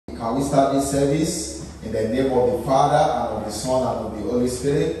Can we start this service in the name of the Father and of the Son and of the Holy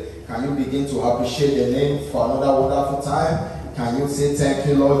Spirit? Can you begin to appreciate the name for another wonderful time? Can you say thank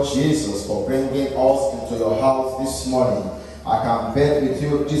you, Lord Jesus, for bringing us into your house this morning? I can bet with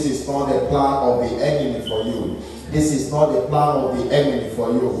you, this is not the plan of the enemy for you. This is not the plan of the enemy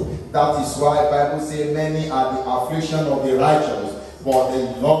for you. That is why the Bible says many are the affliction of the righteous, but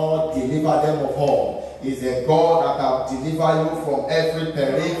the Lord deliver them of all. Is a God that can deliver you from every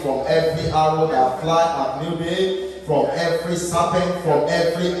peril, from every arrow that fly at new day, from every serpent, from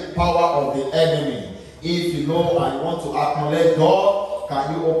every power of the enemy. If you know and you want to acknowledge God,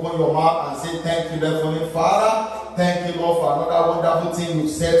 can you open your mouth and say, thank you, Heavenly Father. Thank you, Lord, for another wonderful thing you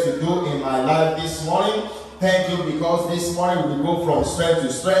said to do in my life this morning. Thank you because this morning we go from strength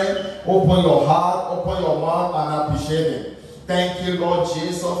to strength. Open your heart, open your mouth and appreciate Him. Thank you, Lord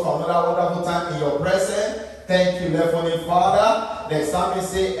Jesus, for another wonderful time in your presence. Thank you, Heavenly Father. The psalmist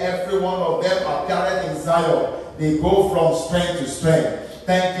says every one of them appeared in Zion. They go from strength to strength.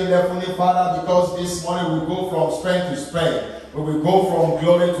 Thank you, Heavenly Father, because this morning we go from strength to strength. We will go from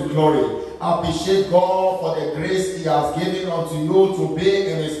glory to glory. Appreciate God for the grace He has given unto you to be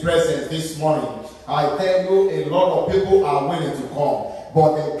in His presence this morning. I tell you, a lot of people are willing to come,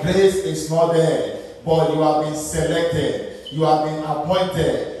 but the grace is not there. But you have been selected. You have been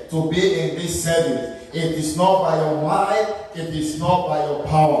appointed to be in this service. It is not by your might, it is not by your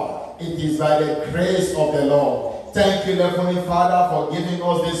power. It is by the grace of the Lord. Thank you, Heavenly Father, for giving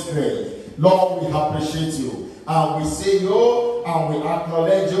us this grace. Lord, we appreciate you. And we see you and we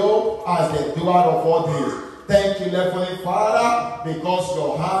acknowledge you as the doer of all this. Thank you, Heavenly Father, because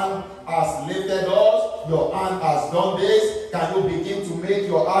your hand has lifted us, your hand has done this. Can you begin to make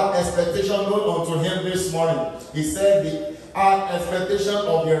your heart expectation known unto Him this morning? He said the heart expectation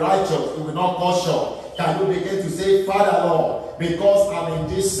of the righteous, it will not fall short. Can you begin to say, Father, Lord, because I'm in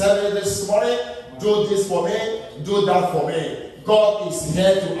this service this morning, do this for me, do that for me. God is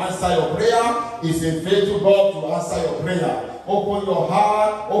here to answer your prayer. He's a faithful God to answer your prayer. Open your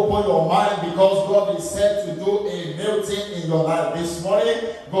heart, open your mind, because God is set to do a new thing in your life this morning.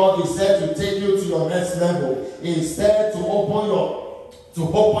 God is set to take you to your next level. He is set to open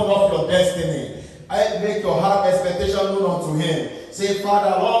up your destiny. I make your heart expectation known unto Him. Say,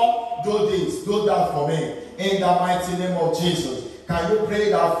 Father, Lord, do this, do that for me. In the mighty name of Jesus. Can you pray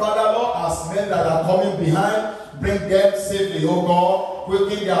that, Father, Lord, as men that are coming behind, bring them safely, oh God,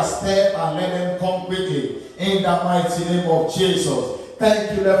 quicken their step and let them come quickly. In the mighty name of Jesus.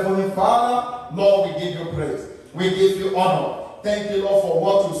 Thank you, Heavenly Father. Lord, we give you praise. We give you honor. Thank you, Lord, for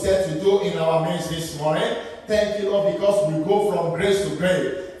what you said to do in our midst this morning. Thank you, Lord, because we go from grace to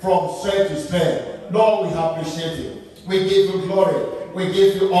grace, from strength to strength. Lord, we appreciate you. We give you glory. We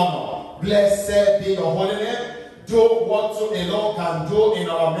give you honor. Blessed be your holy name. Do what you alone can do in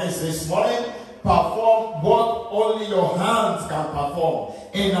our midst this morning. Perform what only your hands can perform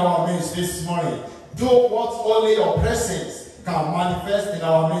in our midst this morning. Do what only your presence can manifest in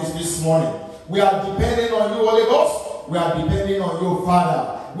our midst this morning. We are depending on you, Holy Ghost. We are depending on you,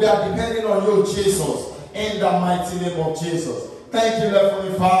 Father. We are depending on you, Jesus. In the mighty name of Jesus. Thank you,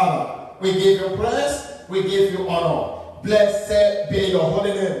 Heavenly Father. We give you praise. We give you honor. Blessed be your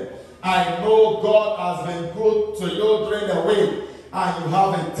holy name. I know God has been good to you during the week, and you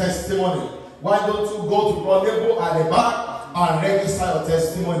have a testimony. Why don't you go to Brother at the back and register your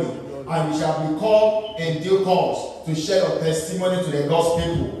testimony? And you shall be called in due course to share your testimony to the God's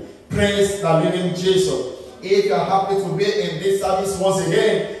people. Praise the living Jesus. If you are happy to be in this service once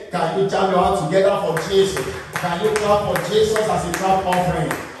again, can you jam your hands together for Jesus? Can you clap for Jesus as a clap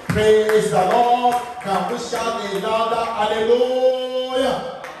offering? Praise the Lord. Can we shout a louder hallelujah?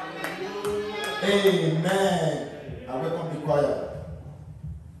 Amen. I welcome the choir.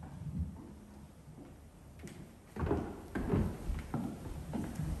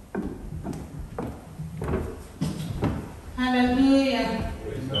 Hallelujah.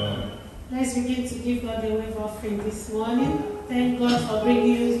 Let's begin to give God a wave offering this morning. Thank God for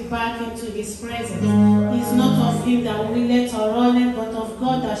bringing us back into His presence. It's not of Him that willeth or runneth, but of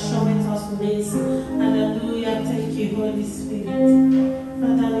God that showeth us mercy. Hallelujah. Thank you, Holy Spirit.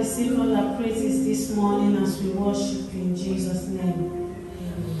 Father, receive all our praises this morning as we worship you in Jesus' name.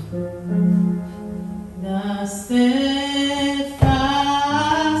 The steadfastness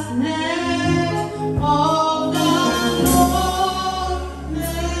of the Lord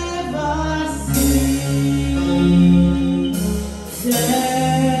never ceases.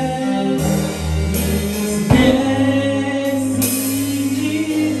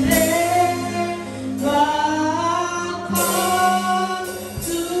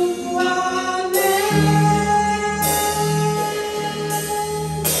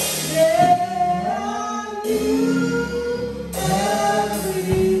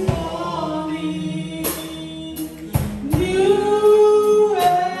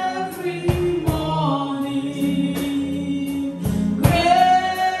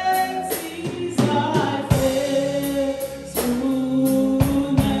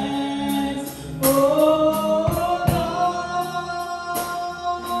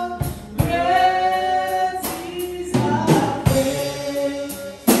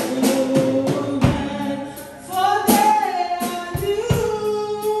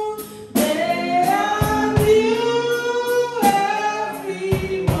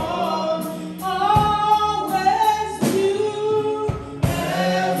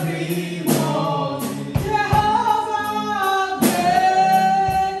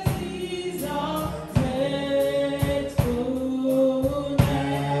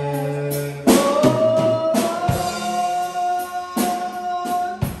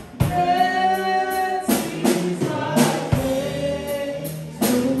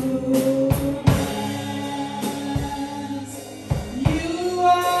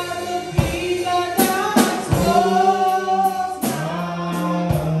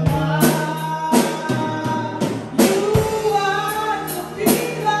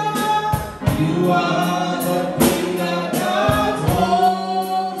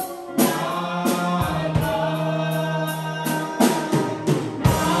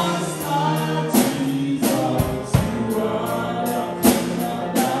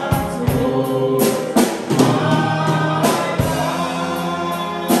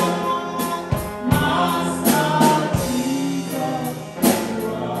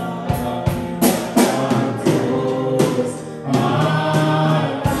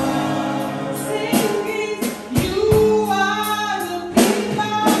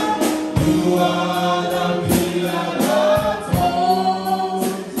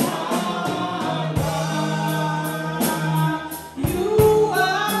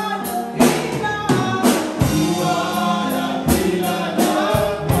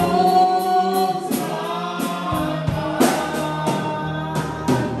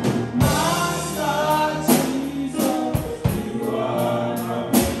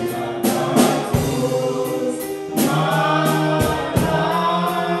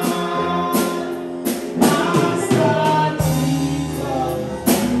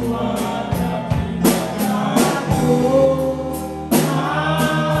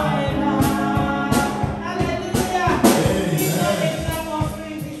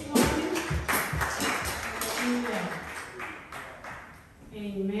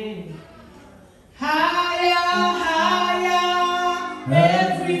 Amen. Higher, higher,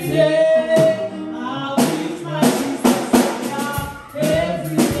 every day. I'll lift my Jesus higher,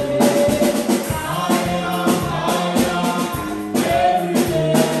 every day. Higher, higher, every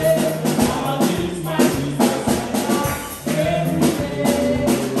day. I'll lift my Jesus higher, every day.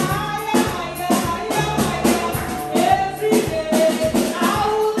 Higher, higher, higher, every day.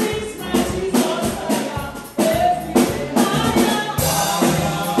 I'll lift my Jesus higher, every day. Higher,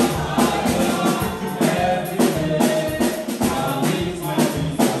 higher.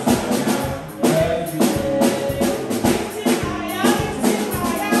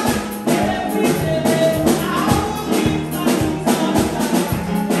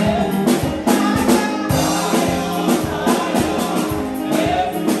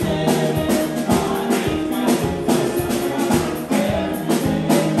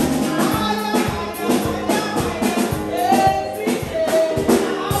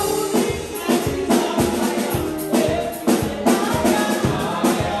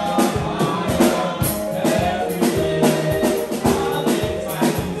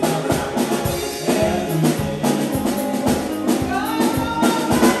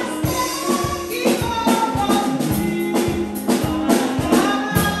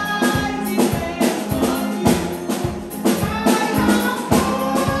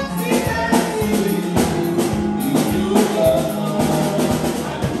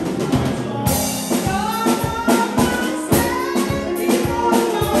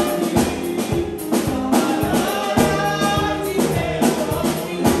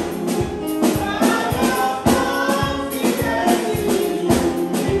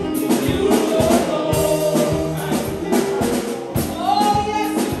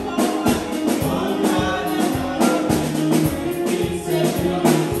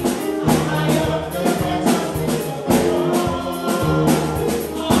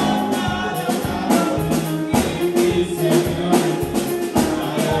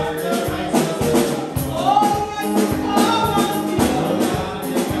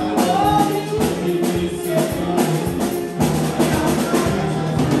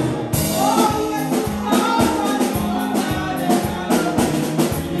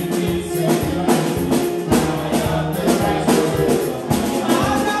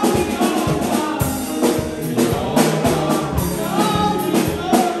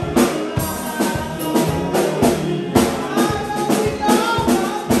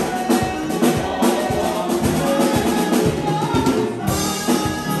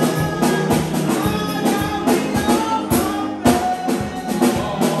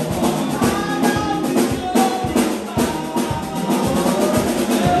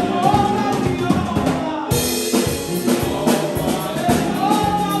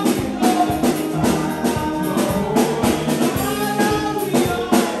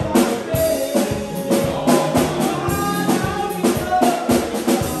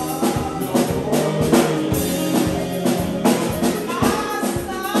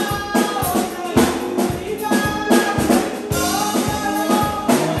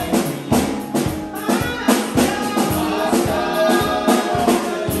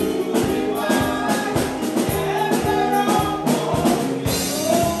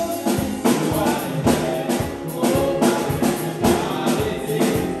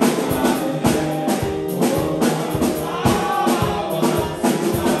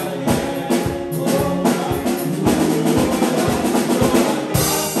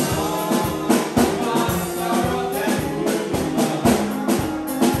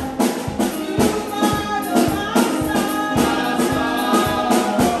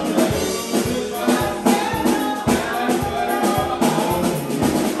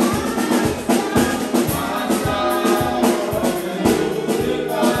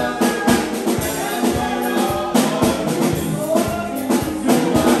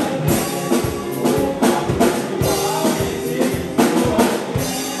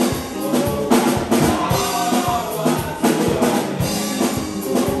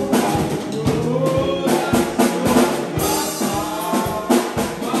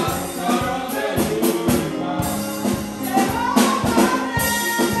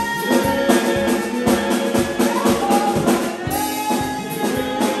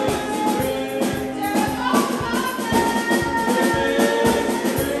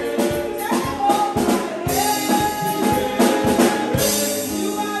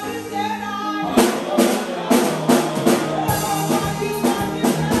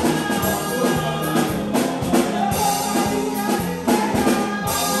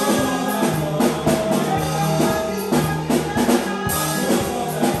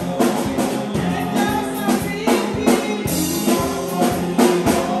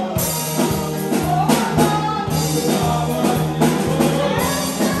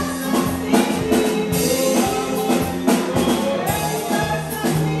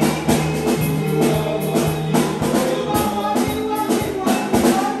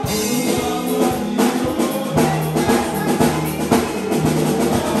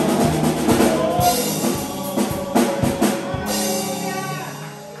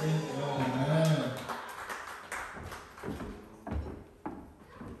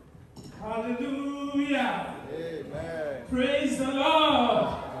 Hallelujah. Amen. Praise the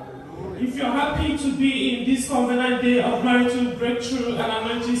Lord. If you're happy to be in this covenant day of marital breakthrough and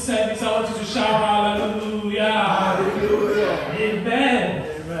anointing service, I want you to shout hallelujah. Hallelujah.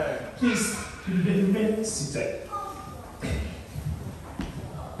 Amen. Amen. Please remain seated.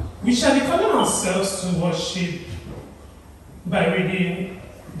 We shall be calling ourselves to worship by reading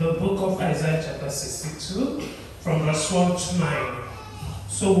the book of Isaiah chapter 62 from verse 1 to 9.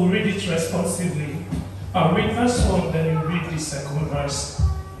 So we'll read it responsively. I'll read verse 1, then you read the second verse.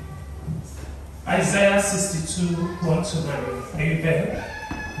 Isaiah 62, 1 to 9. Are you there?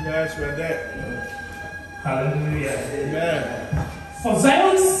 Yes, we're there. Hallelujah. Amen. For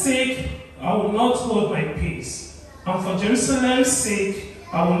Zion's sake, I will not hold my peace, and for Jerusalem's sake,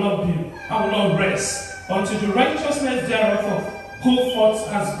 I will not rest, until the righteousness thereof go forth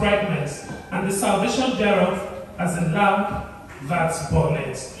as brightness, and the salvation thereof as a lamp that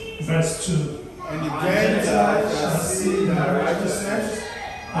burneth. Verse 2. And the Gentiles shall see thy righteousness,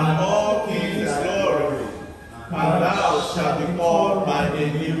 and all kings glory. And thou shalt be called by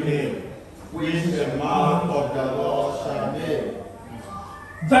a new name, which the mouth of the Lord shall name.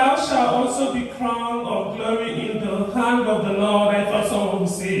 Thou shalt also be crowned of glory in the hand of the Lord. I thought someone would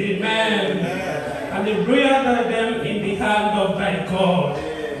say amen. Amen. And a royal diadem in the hand of thy God.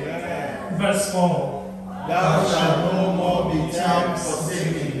 Amen. Verse 4. Thou shalt no more be termed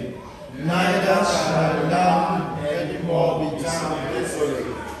forsaken, neither shall the land any more be termed desolate.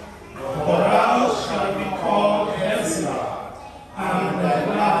 For thou shalt be called Ezra, and thy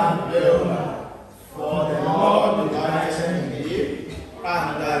land Beulah. For the Lord delighteth in thee,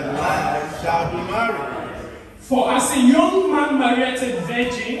 and thy life shall be married. For as a young man marrieth a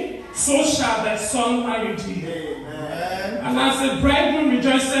virgin, so shall thy son marry thee. Amen. And as the bridegroom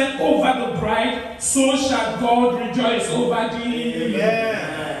rejoiceth over the bride, so shall God rejoice over thee.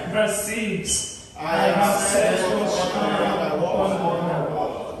 Amen. Verse 6. I have set your honor upon thy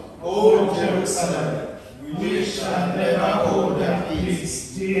wall, O Jerusalem, we shall never hold thy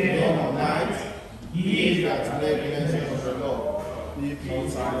peace day or night, ye that live in the name of the Lord. Be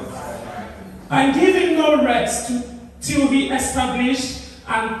peace. And give him no rest till he established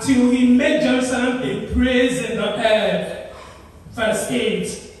and till he made Jerusalem a praise in the earth. Verse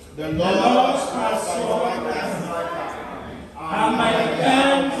 8. The Lord has sworn and my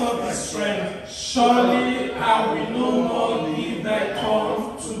end of his strength. Surely I will no more leave thy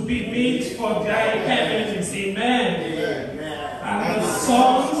tongue to be meat for thy enemies. Amen. And the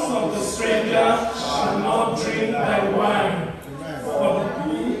sons of the stranger shall not drink thy wine. For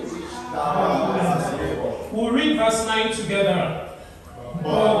we'll read verse 9 together.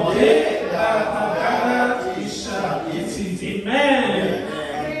 But they that have gathered it shall eat it. Amen.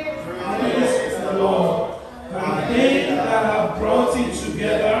 Praise the Lord. And they that have brought it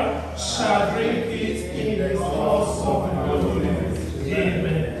together shall drink it in the course of the Lord.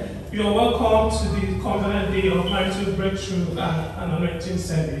 Amen. You are welcome to the covenant day of marital breakthrough and anointing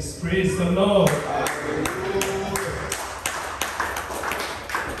service. Praise the Lord.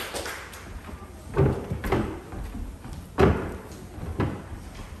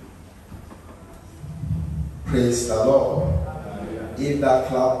 Praise the Lord. If that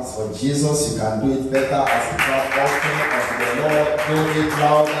clap is for Jesus, you can do it better as a clap offering of the Lord. Do it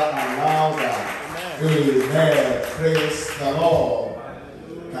louder and louder. Amen. Praise the Lord.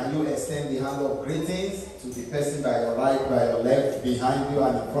 Can you extend the hand of greetings to the person by your right, by your left, behind you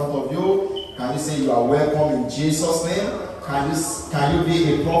and in front of you? Can you say you are welcome in Jesus' name? Can you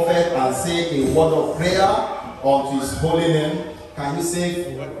be a prophet and say a word of prayer unto his holy name? Can you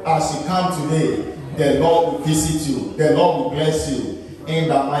say, as you come today, the Lord will visit you, the Lord will bless you in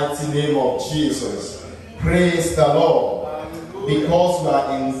the mighty name of Jesus. Praise the Lord. Because we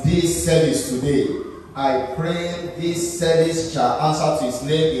are in this service today, I pray this service shall answer to his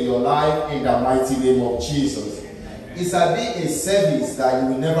name in your life in the mighty name of Jesus. It shall be a service that you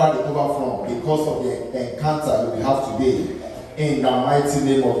will never recover from because of the encounter you will have today in the mighty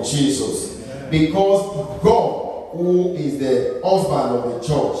name of Jesus. Because God, who is the husband of the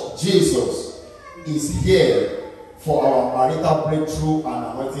church, Jesus, is here for our marital breakthrough and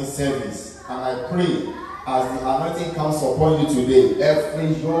anointing service. And I pray as the anointing comes upon you today, every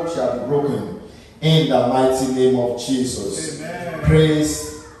yoke shall be broken in the mighty name of Jesus. Amen.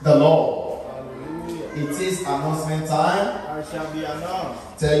 Praise the Lord. Hallelujah. It is announcement time. I shall be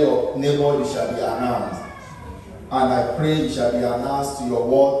announced. Tell your neighbor you shall be announced. And I pray you shall be announced to your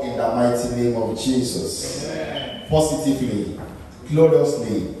world in the mighty name of Jesus. Amen. Positively,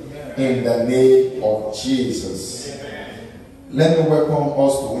 gloriously, in the name of Jesus. Amen. Let me welcome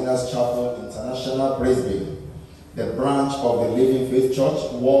us to Winners Chapel International Presby the branch of the Living Faith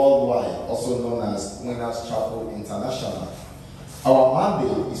Church worldwide, also known as Winners Chapel International. Our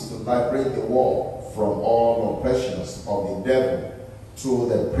mandate is to liberate the world from all oppressions of the devil through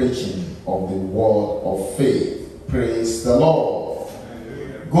the preaching of the word of faith. Praise the Lord.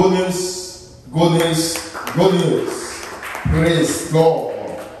 Good news, good news, good news. Praise God.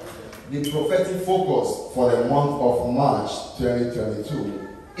 The prophetic focus for the month of March 2022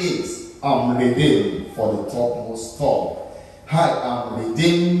 is I'm redeemed for the topmost top. I am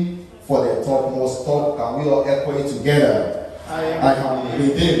redeemed for the topmost top. Can we all echo it together? I am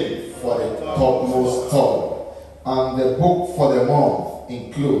redeemed for the topmost top. And the book for the month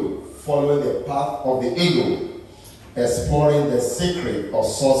include Following the Path of the Eagle, Exploring the Secret of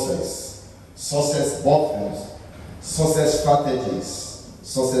Success, Success Buttons, Success Strategies,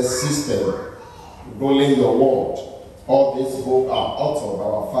 Success System, Rolling Your World. All these books are authored by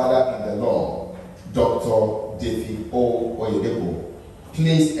our Father in the Lord, Dr. David O. Oyedepo.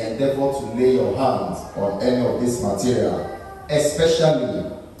 Please endeavor to lay your hands on any of this material, especially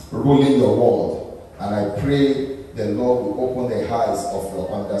Rolling Your World. And I pray the Lord will open the eyes of your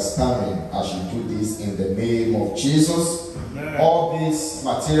understanding as you do this in the name of Jesus. Amen. All these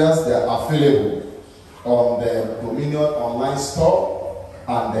materials, they are available on the Dominion Online Store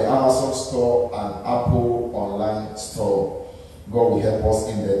and the Amazon Store and Apple Online Store. God will help us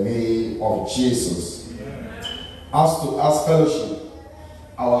in the name of Jesus. Amen. House to House Fellowship.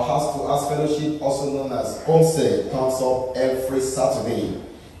 Our House to House Fellowship, also known as Homestead, comes up every Saturday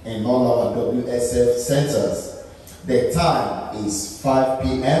in all our WSF centers. The time is 5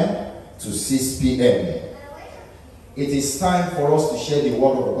 p.m. to 6 p.m. It is time for us to share the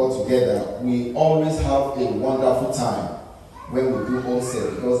word of God together. We always have a wonderful time when we do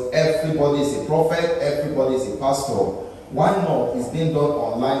Homestead because everybody is a prophet, everybody is a pastor. Why not? It's being done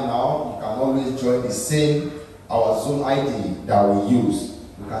online now. You can always join the same, our Zoom ID that we use.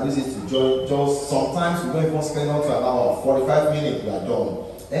 You can use it to join. Just sometimes we don't even spend up to an hour, 45 minutes, we are done.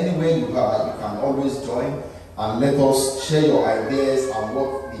 Anywhere you are, you can always join and let us share your ideas and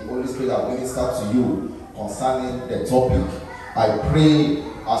what the Holy Spirit has ministered to you concerning the topic. I pray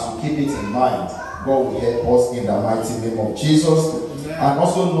as we keep it in mind, God will help us in the mighty name of Jesus. Amen. And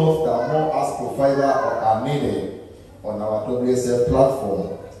also note that more as providers are needed on our WSF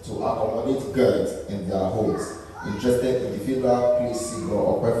platform to accommodate girls in their homes. Interested individual, please see God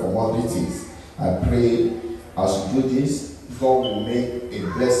open for more details. I pray as you do this, God will make a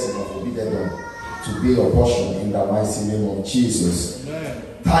blessing of obedience to be your portion in the mighty name of Jesus. Amen.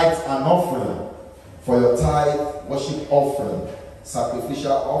 Tithe and offering. For your tithe, worship offering,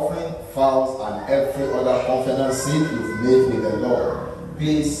 sacrificial offering, vows, and every other covenant seed you've made with the Lord.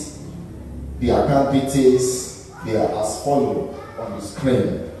 Please, the account details, they are as follows on the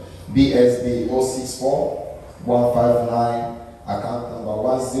screen. BSB 064-159, account number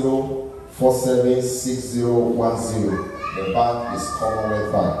 10476010. The bank is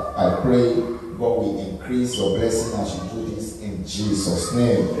Commonwealth Bank. I pray God will increase your blessing as you do this in Jesus'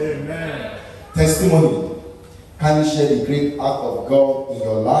 name. Amen. Testimony. Can you share the great act of God in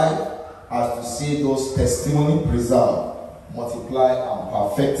your life as to see those testimonies preserved, multiplied, and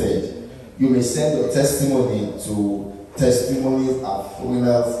perfected? You may send your testimony to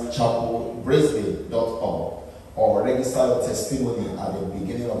testimonies@winnerschapelbracelet.org or register your testimony at the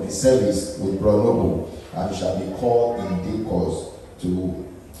beginning of the service with Bronobo, and you shall be called in due course to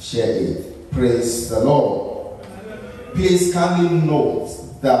share it. Praise the Lord. Please kindly note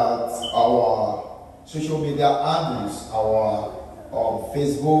that our social media handles, our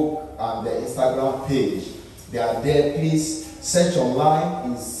Facebook and the Instagram page, they are there. Please search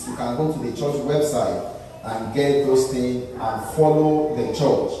online. You can go to the church website and get those things and follow the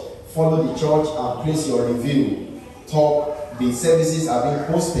church. Follow the church and place your review. The services are being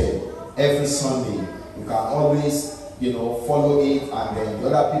posted every Sunday. You can always follow it, and then the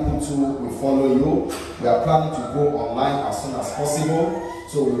other people too will follow you. We are planning to go online as soon as possible,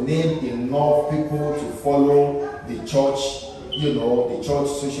 so we need enough people to follow the church, the church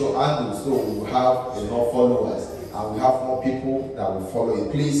social handles, so we will have enough followers and we have more people that will follow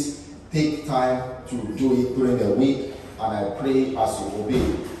it. Please take time to do it during the week, and I pray as you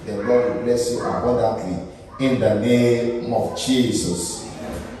obey, the Lord will bless you abundantly in the name of Jesus.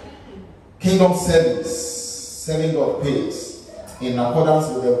 Kingdom service. Serving God pays in accordance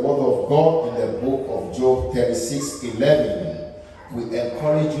with the word of God in the book of Job 36:11. We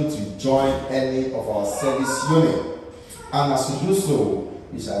encourage you to join any of our service unit, and as you do so,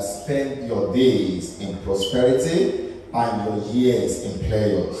 you shall spend your days in prosperity and your years in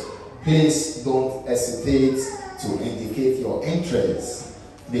pleasures. Please don't hesitate to indicate your interest.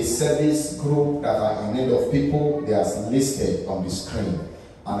 The service group that are in need of people, they are listed on the screen.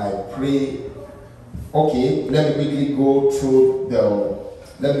 And I pray, okay, let me quickly go through the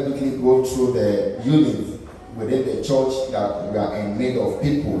unit within the church that we are in need of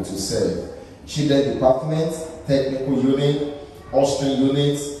people to serve. Children department, technical unit, ushering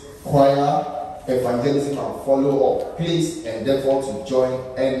unit, choir, evangelism and follow-up. Please endeavor to join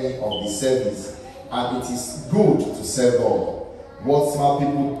any of the service. And it is good to serve God. What smart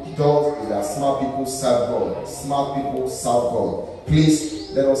people do is that smart people serve God. Smart people serve God.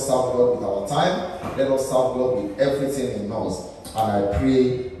 Please let us serve God with our time. Let us serve God with everything in us. And I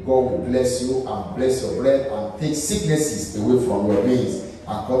pray God will bless you and bless your bread and take sicknesses away from your beings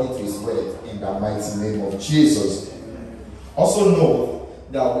according to his word in the mighty name of Jesus. Also know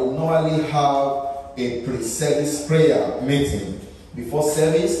that we normally have a pre-service prayer meeting. Before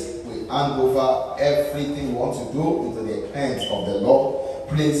service, we hand over everything we want to do into the hands of the Lord.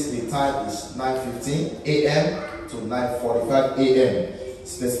 Please, the time is 9:15 a.m. to 9:45 a.m.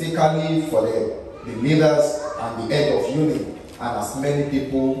 specifically for the leaders and the head of unit and as many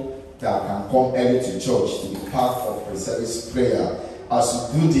people that can come early to church to be part of pre-service prayer.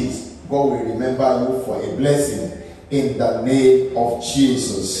 As you do this, God will remember you for a blessing in the name of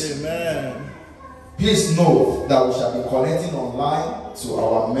Jesus. Amen. Please note that we shall be connecting online to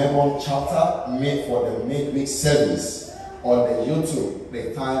our Memon chapter made for the midweek service on the YouTube.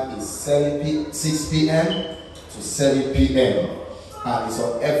 The time is 6 p.m. to 7 p.m. and it's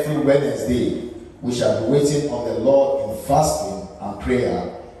on every Wednesday. We shall be waiting on the Lord in fasting and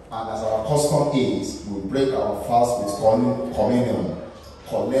prayer. And as our custom is, we break our fast with communion.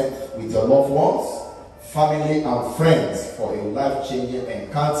 Connect with your loved ones, family and friends for a life-changing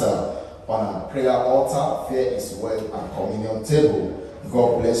encounter on a prayer altar, Fear is Well and communion table.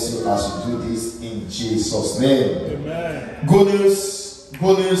 God bless you as you do this in Jesus' name. Amen. Good news,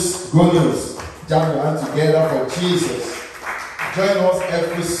 good news, good news. Jam your hands together for Jesus. Join us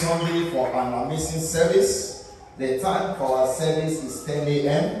every Sunday for an amazing service. The time for our service is 10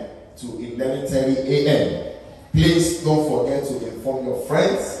 a.m. to 11:30 a.m. Please don't forget to inform your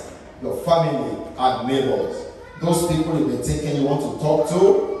friends, your family, and neighbors. Those people you've been thinking you want to talk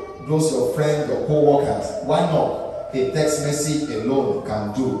to, those your friends, your co-workers. Why not? A text message alone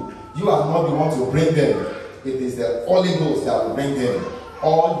can do. You are not the one to bring them. It is the Holy Ghost that will bring them.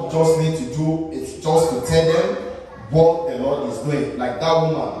 All you just need to do is just to tell them what the Lord is doing. Like that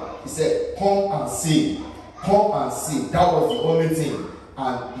woman, he said, come and see. Come and see. That was the only thing.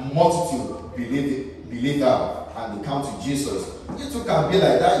 And multitude believed her. And they come to Jesus. You too can be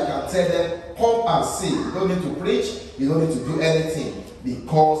like that. You can tell them, come and see. You don't need to preach. You don't need to do anything.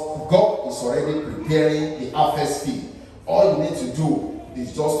 Because God is already preparing the harvest field. All you need to do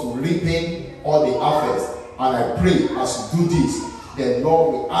is just to reaping all the harvest. And I pray as you do this, the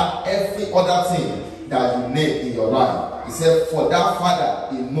Lord will add every other thing that you need in your life. He said, for that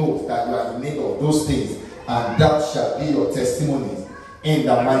Father, He knows that you are in need of those things. And that shall be your testimonies. In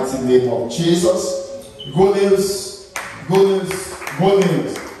the mighty name of Jesus. Good news, good news, good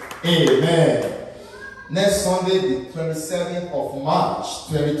news. Amen. Next Sunday, the 27th of March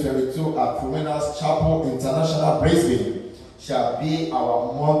 2022 at Promenade Chapel International, Brisbane, shall be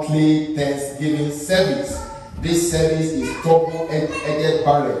our monthly Thanksgiving service. This service is double-edged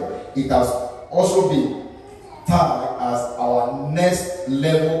barrel. It has also been tagged as our next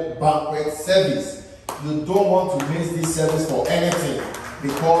level banquet service. You don't want to miss this service for anything,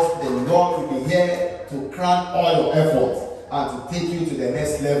 because the Lord will be here to crown all your efforts and to take you to the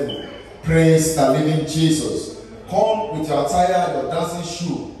next level. Praise the living Jesus. Come with your attire, your dancing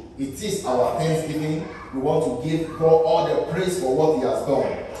shoe. It is our Thanksgiving. We want to give God all the praise for what He has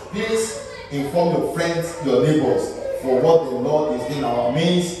done. Please inform your friends, your neighbors, for what the Lord is in our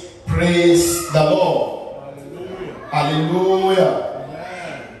midst. Praise the Lord. Hallelujah.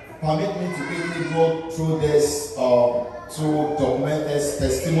 Permit me to quickly go through this two documented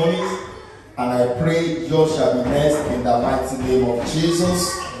testimonies, and I pray yours shall be next in the mighty name of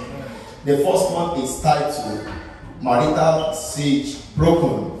Jesus. The first one is titled Marital Siege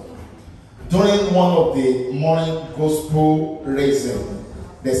Broken. During one of the morning gospel raising,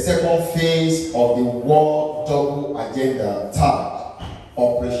 the second phase of the World Double Agenda tagged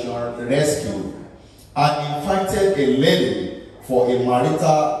Operation Rescue, I invited a lady for a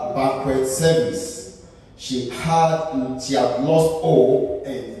marital banquet service. She had lost hope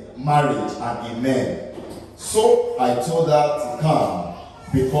in marriage and in men. So I told her to come,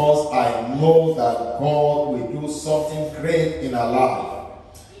 because I know that God will do something great in her life.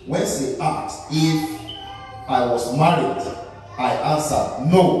 When she asked if I was married, I answered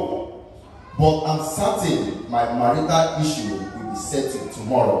no. But I'm certain my marital issue will be settled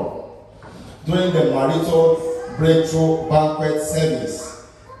tomorrow. During the marital breakthrough banquet service,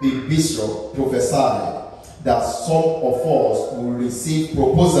 the bishop prophesied that some of us will receive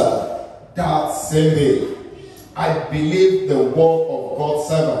proposal that same day. I believe the word of God's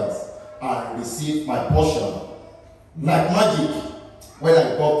servants and received my portion. Like magic, when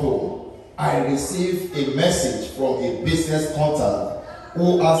I got home, I received a message from a business contact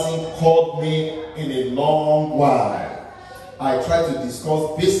who hasn't called me in a long while. I tried to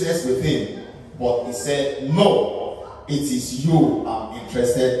discuss business with him, but he said, no, it is you I'm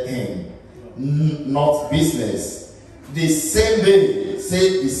interested in, not business. The same day,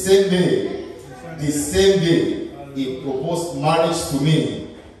 say the same day, he proposed marriage to me.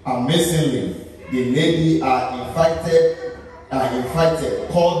 Amazingly, the lady I invited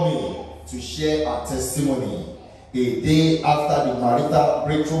called me to share her testimony. A day after the marital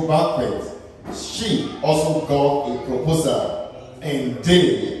breakthrough banquet, she also got a proposal, and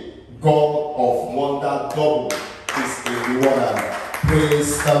they, God of wonder double, is a rewarder.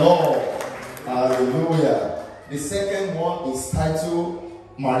 Praise the Lord. Hallelujah. The second one is titled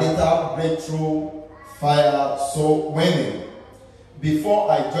Marital Breakthrough Fire Soul Winning.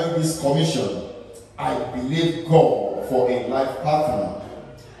 Before I joined this commission, I believed God for a life partner.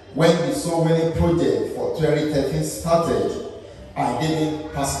 When the soul winning project for 2013 started, I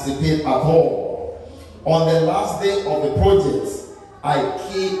didn't participate at all. On the last day of the project, I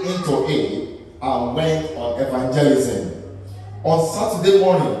keyed into it and went on evangelism. On Saturday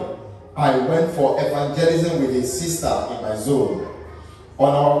morning, I went for evangelism with a sister in my zone. On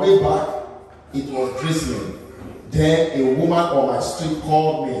our way back, it was drizzling. Then a woman on my street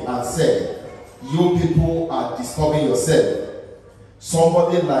called me and said, "You people are disturbing yourself.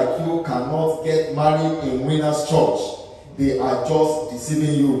 Somebody like you cannot get married in Winners Church. They are just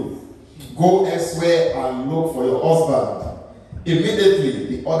deceiving you. Go elsewhere and look for your husband." Immediately,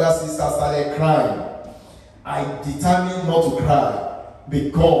 the other sister started crying. I determined not to cry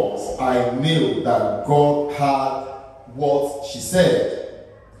because I knew that God had what she said.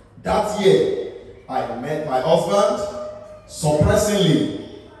 That year, I met my husband. Surprisingly,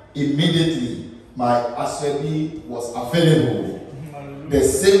 immediately, my Ashwebi was available. The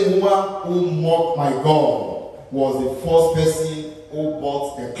same woman who mocked my God was the first person who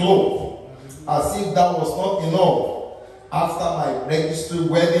bought the clothes. As if that was not enough, after my registry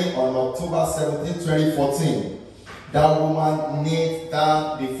wedding on October 17, 2014, that woman knelt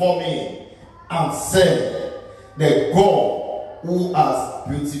down before me and said, "The God who has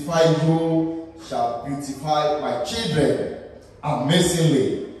beautified you shall beautify my children."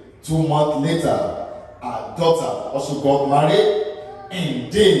 Amazingly, 2 months later, our daughter also got married.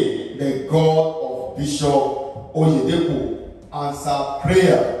 Indeed, the God of Bishop Oyedepo answered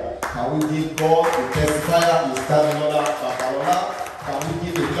prayer. Can we give God the testifier? Is Daniela Babalola? Can we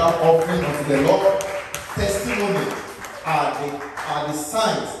give a clap offering unto the Lord? Testimony are the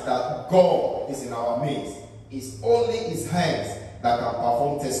signs that God is in our midst. It's only His hands that can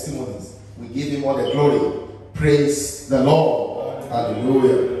perform testimonies. We give Him all the glory. Praise the Lord.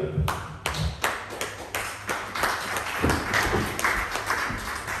 Hallelujah.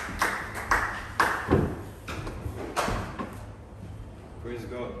 Praise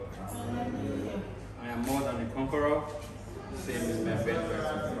God. I am more than a conqueror. Same is my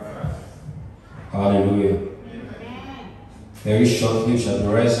birthright. Hallelujah. Very shortly we shall be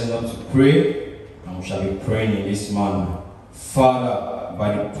rising up to pray, and we shall be praying in this manner. Father,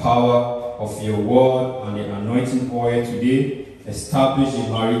 by the power of your word and the anointing oil today, establish the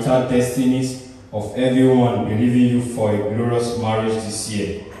marital destinies of everyone believing you for a glorious marriage this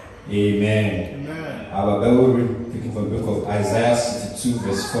year. Amen. Amen. Our Bible reading taken from the book of Isaiah 62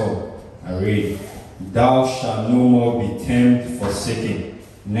 verse 4. I read, "Thou shalt no more be termed forsaken,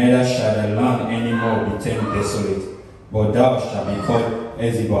 neither shall the land any more be termed desolate, but thou shalt be called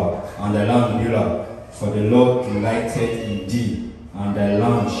Ezebah, and the land Beulah, for the Lord delighted in thee, and the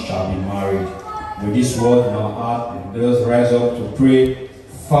land shall be married." With this word in our heart, let us rise up to pray.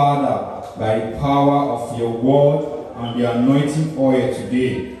 Father, by the power of your word and the anointing oil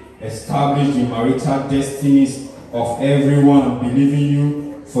today, establish the marital destinies of everyone believing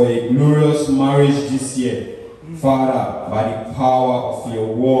you for a glorious marriage this year. Father, by the power of your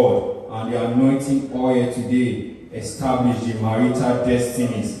word and the anointing oil today, establish the marital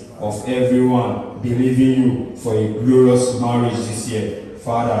destinies of everyone believing you for a glorious marriage this year.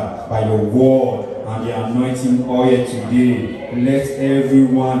 Father, by your word and the anointing oil today, let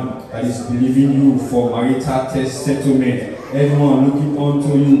everyone that is believing you for marital settlement, everyone looking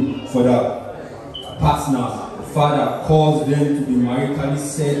unto you for the partners Father, cause them to be maritally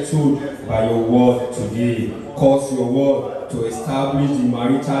settled by your word today. Cause your word to establish the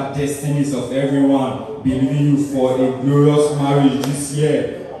marital destinies of everyone believing you for a glorious marriage this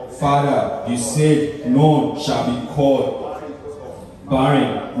year. Father, you said none shall be called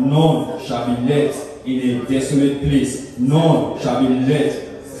barren, none shall be left in a desolate place, none shall be left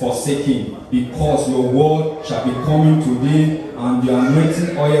forsaken, because your word shall be coming today, and the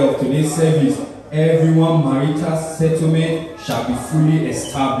anointing oil of today's service, everyone marital settlement shall be fully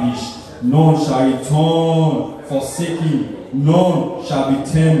established. None shall return forsaken, none shall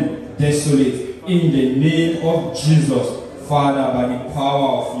be turned desolate. In the name of Jesus, Father, by the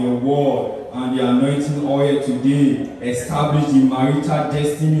power of your word and the anointing oil today, establish the marital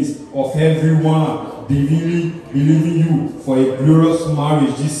destinies of everyone believing you for a glorious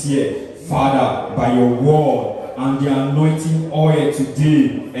marriage this year. Father, by your word and the anointing oil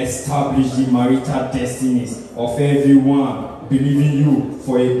today, establish the marital destinies of everyone believing you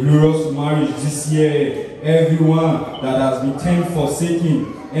for a glorious marriage this year. Everyone that has been turned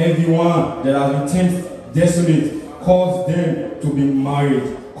forsaken, everyone that has been turned desolate, cause them to be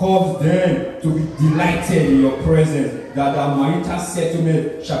married. Cause them to be delighted in your presence, that our marital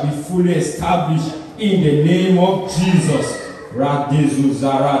settlement shall be fully established in the name of Jesus. Radezu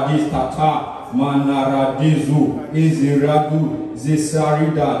Zaradis Tata Manaradezu Eziradu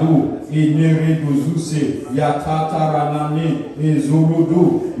Zesaridadu Inereduzuse Yatata Ranane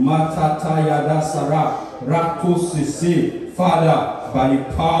Ezurudu Matata Yadasara Ratosese. Father, by the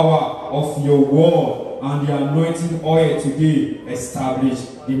power of your word and the anointing oil today, establish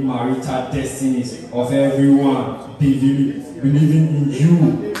the marital destinies of everyone believing in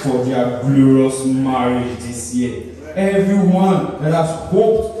you for their glorious marriage this year. Everyone that has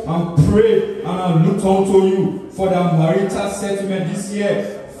hoped and prayed and looked unto you for their marital settlement this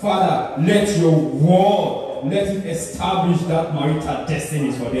year, Father, let your word, let it establish that marital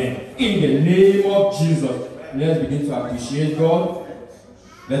destinies for them. In the name of Jesus, let's begin to appreciate God.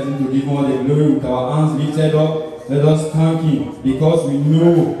 Let him to give all the glory with our hands lifted up. Let us thank him, because we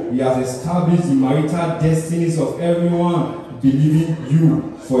know he has established the marital destinies of everyone believing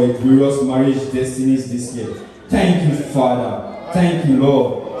you for a glorious marriage destinies this year. Thank you, Father. Thank you,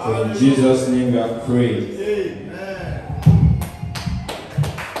 Lord. For in Jesus' name we have prayed.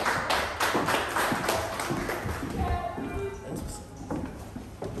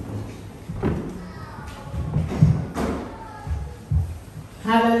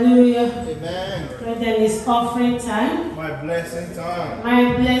 Hallelujah. Amen. Brethren, it's offering time. My blessing time.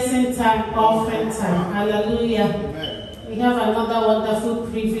 My blessing time, offering time. Hallelujah. Amen. We have another wonderful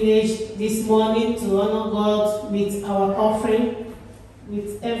privilege this morning to honor God with our offering,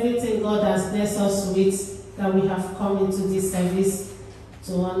 with everything God has blessed us with, that we have come into this service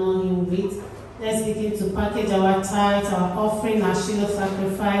to honor him with. Let's begin to package our tithe, our offering, our shield of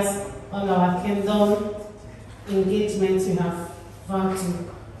sacrifice, all our kingdom engagements we have vowed to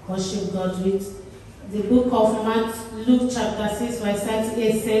worship God with. The book of Luke chapter 6 verse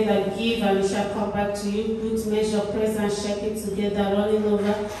 38 says that give and it shall come back to you. Good measure, press and shake it together, running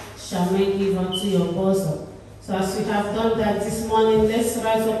over, shall men give unto your bosom. So as we have done that this morning, let's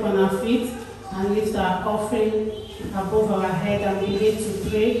rise up on our feet and lift our offering above our head and begin to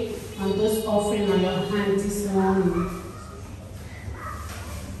pray. And those offering on your hand this morning.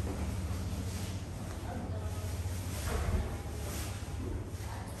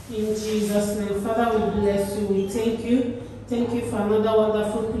 In Jesus' name, Father, we bless you. We thank you. Thank you for another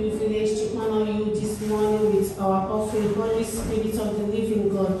wonderful privilege to honor you this morning with our offering. Holy Spirit of the living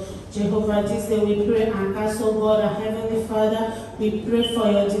God, Jehovah, this day we pray and ask, oh God, our Heavenly Father, we pray for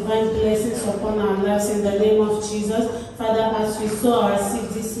your divine blessings upon our lives in the name of Jesus. Father, as we sow our seed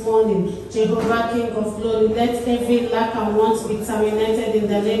this morning, Jehovah, King of glory, let every lack and want be terminated in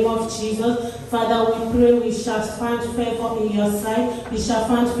the name of Jesus. Father, we pray we shall find favor in your sight. We shall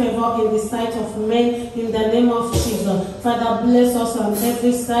find favor in the sight of men in the name of Jesus. Father, bless us on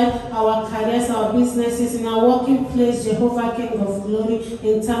every side, our careers, our businesses, in our working place, Jehovah, King of glory,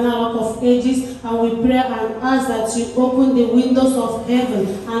 eternal Rock of ages. And we pray and ask that you open the windows of heaven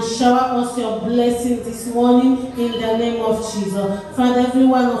and shower us your blessing this morning in the name of Jesus. Father, any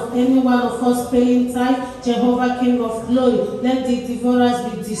one of us paying tithe, Jehovah, King of glory, let the devourers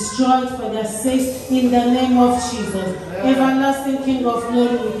be destroyed for their sakes in the name of Jesus. Everlasting King of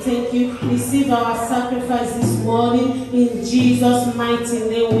glory, we thank you. Receive our sacrifice this morning. In Jesus' mighty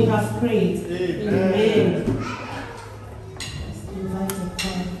name we have prayed. Amen.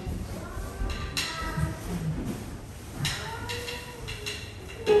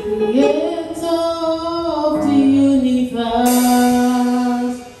 Creator of the universe,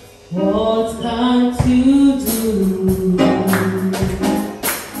 what can't you do?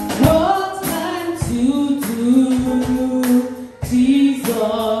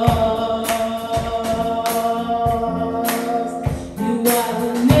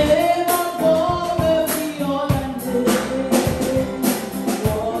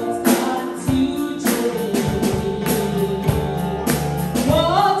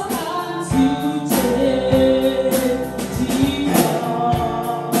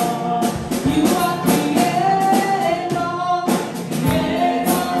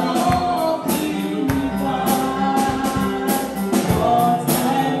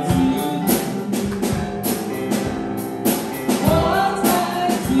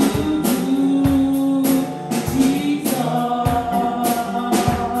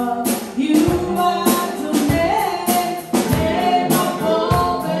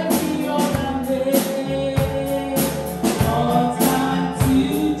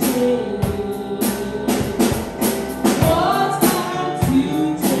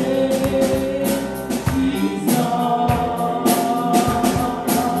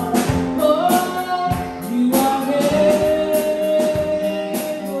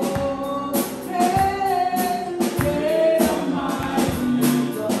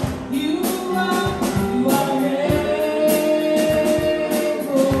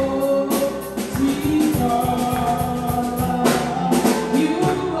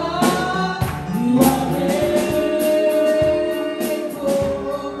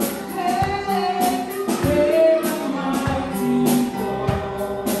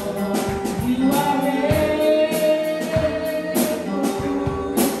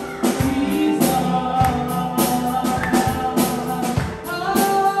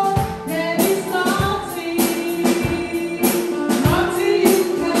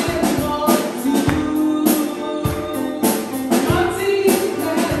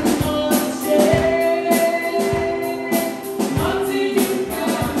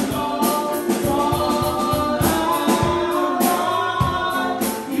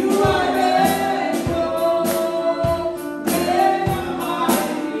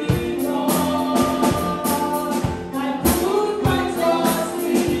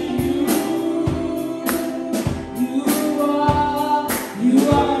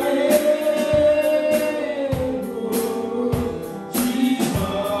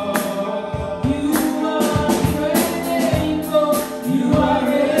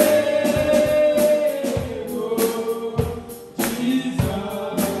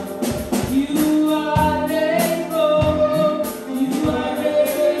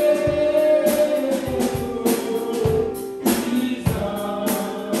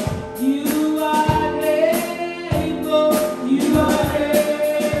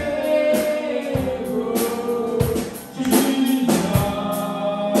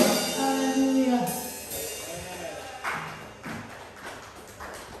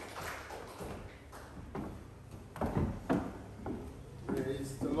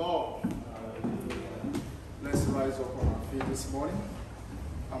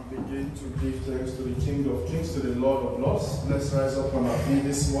 and begin to give thanks to the King of Kings, to the Lord of Lords. Let's rise up on our feet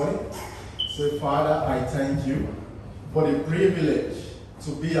this morning. Say, Father, I thank you for the privilege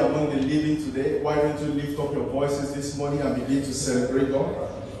to be among the living today. Why don't you lift up your voices this morning and begin to celebrate God?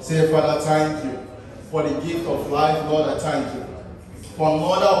 Say, Father, thank you for the gift of life. Lord, I thank you for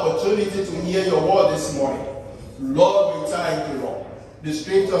another opportunity to hear your word this morning. Lord, we thank you, Lord. The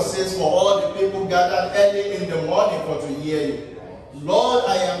scripture says for all the people gathered early in the morning for to hear you. Lord,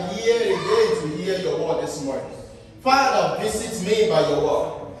 I am here again to hear your word this morning. Father, visit me by your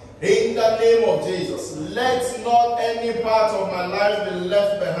word. In the name of Jesus, let not any part of my life be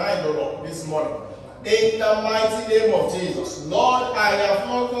left behind, O Lord, this morning. In the mighty name of Jesus. Lord, I have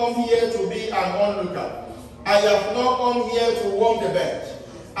not come here to be an onlooker. I have not come here to warm the bench.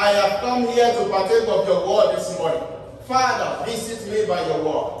 I have come here to partake of your word this morning. Father, visit me by your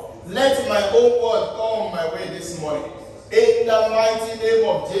word. Let my own word come my way this morning. In the mighty name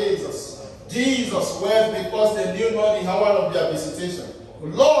of Jesus. Jesus wept because they knew not the hour of their visitation.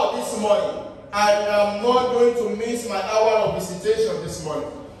 Lord, this morning, I am not going to miss my hour of visitation this morning.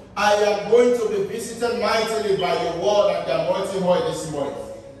 I am going to be visited mightily by your word and the anointing oil this morning.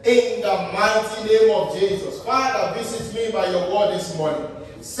 In the mighty name of Jesus. Father, visit me by your word this morning.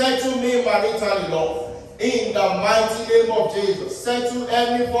 Settle me maritally, Lord. In the mighty name of Jesus. Settle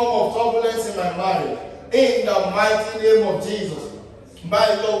any form of turbulence in my marriage. In the mighty name of Jesus. By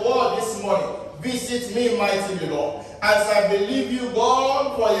your word this morning, visit me mightily, Lord. As I believe you,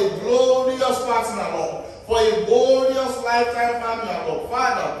 God, for a glorious partner, Lord. For a glorious lifetime partner, Lord.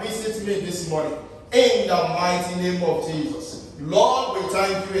 Father, visit me this morning. In the mighty name of Jesus. Lord, we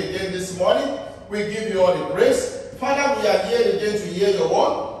thank you again this morning. We give you all the praise. Father, we are here again to hear your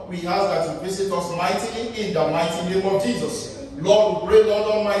word. We ask that you visit us mightily in the mighty name of Jesus. Lord, we pray,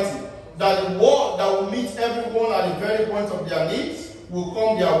 Lord Almighty, that the word that will meet everyone at the very point of their needs will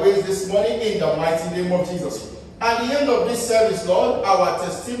come their ways this morning in the mighty name of Jesus. At the end of this service, Lord, our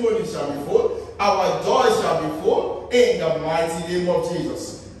testimony shall be full, our joy shall be full in the mighty name of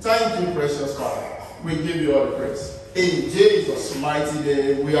Jesus. Thank you, precious Father. We give you all the praise. In Jesus' mighty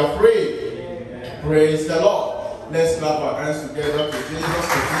name we are praying. Amen. Praise the Lord. Let's clap our hands together to Jesus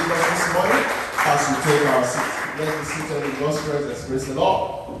this morning as we take our seats. Let's be seated in God's presence. Praise the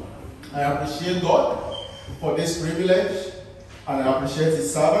Lord. I appreciate God for this privilege, and I appreciate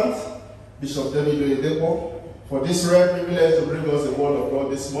his servant, Bishop David Oyedepo, for this rare privilege to bring us the word of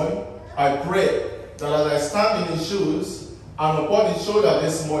God this morning. I pray that as I stand in his shoes and upon his shoulder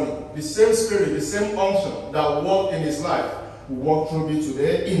this morning, the same spirit, the same unction that walked in his life will walk through me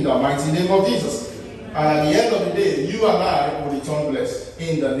today in the mighty name of Jesus. And at the end of the day, you and I will return blessed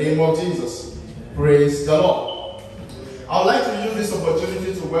in the name of Jesus. Praise the Lord. I would like to use this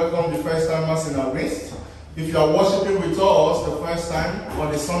opportunity to welcome the first timers in our midst. If you are worshiping with us the first time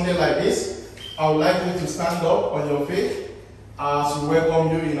on a Sunday like this, I would like you to stand up on your feet as we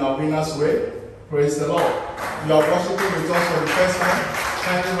welcome you in our winner's way. Praise the Lord. You are worshiping with us for the first time.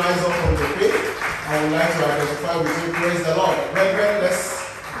 Kindly rise up from your feet. I would like to identify with you. Praise the Lord. Brethren, let's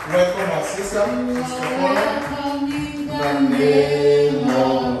welcome our sister. Welcome in the name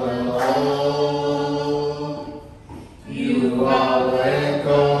of the Lord. You are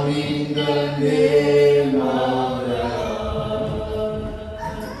welcome in the name of the Lord.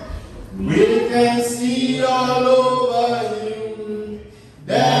 We can see all over you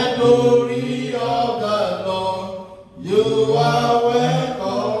the glory of the Lord. You are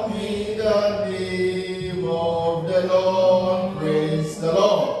welcome in the name of the Lord. Praise the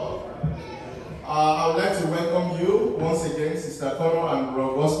Lord. I would like to welcome you once again, Sister Connor and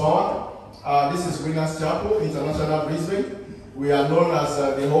Brother Gospower. This is Winners Chapel, International Brisbane. We are known as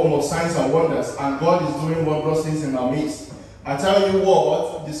the home of signs and wonders, and God is doing wondrous things in our midst. I tell you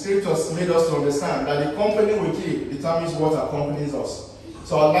what, the scriptures made us to understand that the company we keep determines what accompanies us.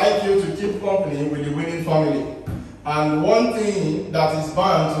 So I'd like you to keep company with the winning family. And one thing that is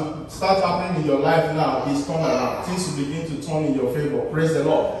bound to start happening in your life now is turnaround. Things will begin to turn in your favor. Praise the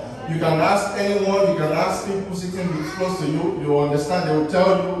Lord. You can ask anyone, you can ask people sitting close to you, you will understand, they will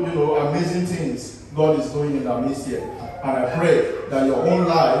tell you, amazing things God is doing in our midst here. And I pray that your own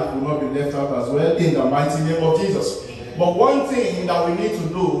life will not be left out as well in the mighty name of Jesus. But one thing that we need to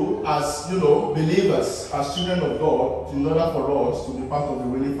do as, believers, as children of God, in order for us to be part of the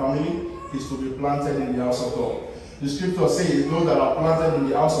winning family, is to be planted in the house of God. The scripture says, those that are planted in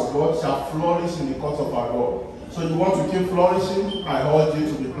the house of God shall flourish in the court of our God. So you want to keep flourishing, I urge you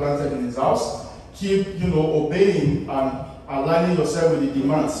to be planted in his house. Keep, obeying and aligning yourself with the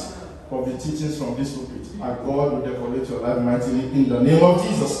demands of the teachings from this pulpit. And God will decorate your life mightily in the name of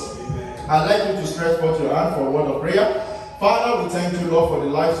Jesus. I'd like you to stretch forth your hand for a word of prayer. Father, we thank you, Lord, for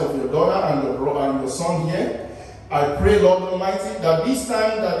the lives of your daughter and your brother and your son here. I pray, Lord Almighty, that this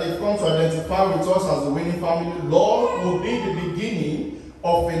time that they've come to identify with us as the winning family, Lord, will be the beginning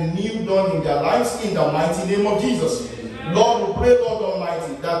of a new dawn in their lives in the mighty name of Jesus. Lord, we pray, Lord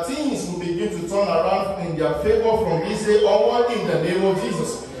Almighty, that things will begin to turn around in their favor from this day onward in the name of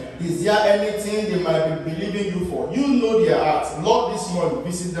Jesus. Is there anything they might be believing you for? You know their hearts. Lord, this morning,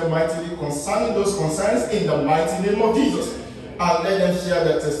 visit them mightily concerning those concerns in the mighty name of Jesus. And let them share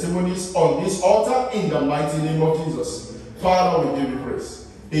their testimonies on this altar in the mighty name of Jesus. Father, we give you praise.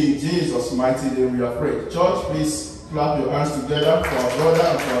 In Jesus' mighty name we are praying. Church, please clap your hands together for our brother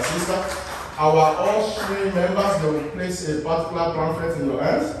and for our sister. Our ushering members, they will place a particular pamphlet in your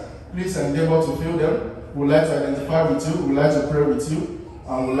hands. Please endeavor to fill them. We'd like to identify with you. We'd like to pray with you.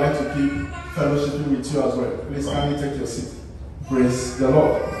 And we'd like to keep fellowshipping with you as well. Please kindly take your seat. Praise the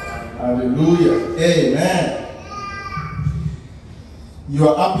Lord. Hallelujah. Amen. You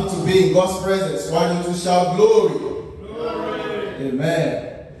are happy to be in God's presence. Why don't you shout glory? Glory.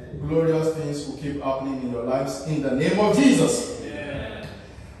 Amen. Glorious things will keep happening in your lives in the name of Jesus. Yeah.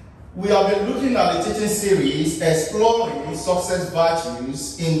 We have been looking at the teaching series exploring success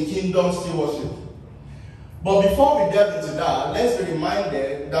virtues in kingdom stewardship. But before we delve into that, let's be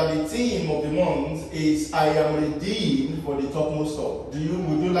reminded that the theme of the month is I am redeemed for the topmost top. Would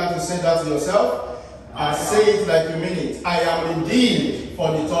you like to say that to yourself? I say it like you mean it. I am redeemed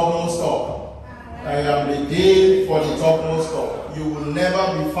for the topmost top. I am redeemed for the topmost top. You will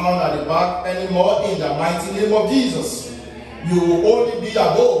never be found at the back anymore in the mighty name of Jesus. You will only be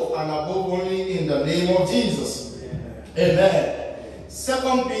above and above only in the name of Jesus. Amen. 2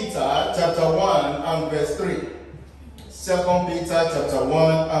 Peter chapter 1 and verse 3. 2 Peter chapter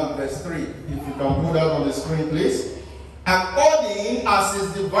 1 and verse 3. If you can put that on the screen, please. According as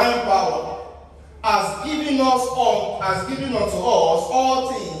his divine power has given unto us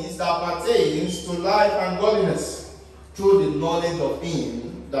all things that pertains to life and godliness, through the knowledge of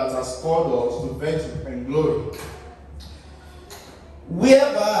him that has called us to virtue and glory,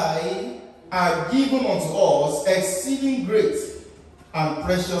 whereby are given unto us exceeding great and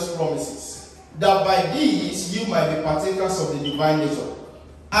precious promises, that by these you might be partakers of the divine nature,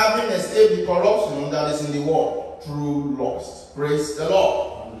 having escaped the corruption that is in the world through lust. Praise the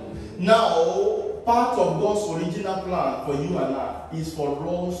Lord. Now, part of God's original plan for you and I is for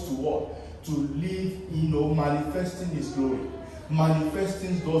us to what? To live, manifesting his glory,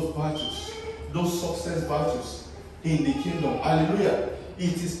 manifesting those virtues, those success virtues in the kingdom. Hallelujah.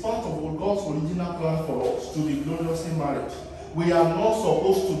 It is part of God's original plan for us to be glorious in marriage. We are not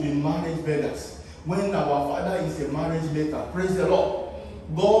supposed to be marriage beggars. When our father is a marriage maker, praise the Lord.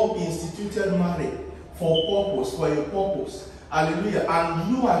 God instituted marriage for purpose, for a purpose. Hallelujah.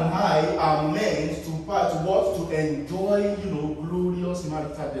 And you and I are meant to enjoy, glorious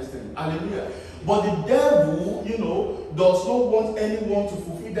marital destiny. Hallelujah. But the devil, does not want anyone to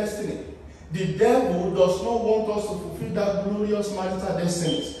fulfill destiny. The devil does not want us to fulfill that glorious marital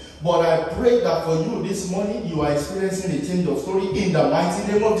destiny. But I pray that for you this morning, you are experiencing a change of story in the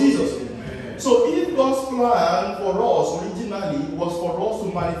mighty name of Jesus. Amen. So if God's plan for us originally was for us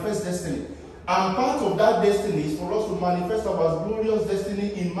to manifest destiny, and part of that destiny is for us to manifest our glorious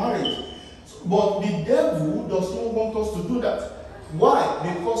destiny in marriage. But the devil does not want us to do that.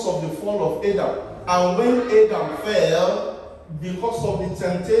 Why? Because of the fall of Adam. And when Adam fell, because of the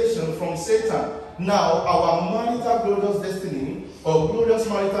temptation from Satan, now our marital glorious destiny, or glorious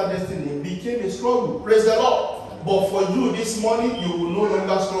marital destiny, became a struggle. Praise the Lord. But for you this morning, you will no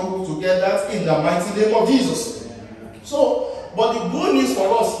longer struggle to get that in the mighty name of Jesus. But the good news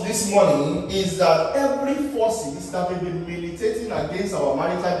for us this morning is that every forces that may be militating against our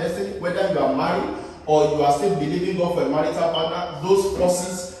marital destiny, whether you are married or you are still believing God for a marital partner, those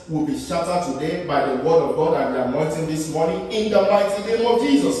forces will be shattered today by the word of God and the anointing this morning in the mighty name of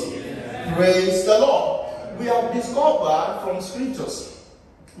Jesus. Amen. Praise the Lord. We have discovered from scriptures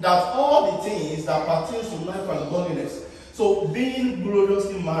that all the things that pertain to life and godliness, so being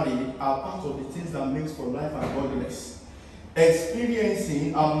gloriously married, are part of the things that makes for life and godliness.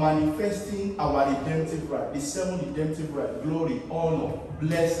 Experiencing and manifesting our redemptive right, the 7 redemptive right, glory, honor,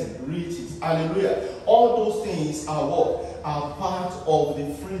 blessing, riches, hallelujah. All those things are what? Are part of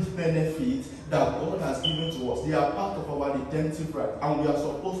the fringe benefit that God has given to us. They are part of our redemptive right, and we are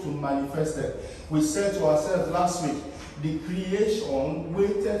supposed to manifest them. We said to ourselves last week, the creation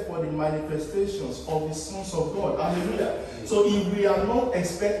waited for the manifestations of the sons of God. Hallelujah. So if we are not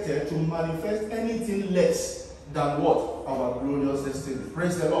expected to manifest anything less than what? Our glorious destiny.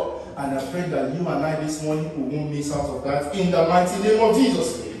 Praise the Lord. And I pray that you and I this morning we won't miss out of that in the mighty name of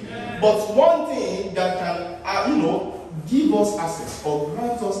Jesus. Amen. But one thing that can, give us access or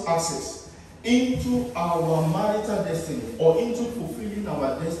grant us access into our marital destiny, or into fulfilling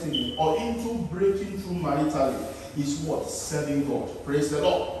our destiny, or into breaking through maritally, is what? Serving God. Praise the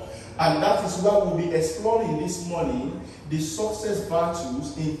Lord. And that is why we'll be exploring this morning the success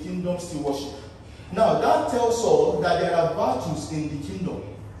virtues in kingdom stewardship. Now, that tells us that there are virtues in the kingdom.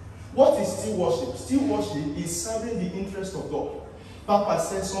 What is stewardship? Stewardship is serving the interest of God. Papa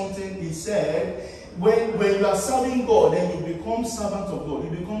said something. He said, when you are serving God, then you become servant of God.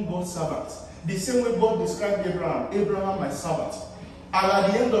 You become God's servant. The same way God described Abraham, my servant. And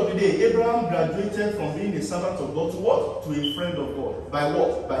at the end of the day, Abraham graduated from being a servant of God to what? To a friend of God. By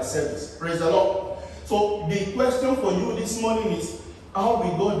what? By service. Praise the Lord. So the question for you this morning is, how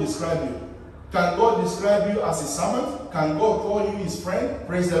will God describe you? Can God describe you as a servant? Can God call you his friend?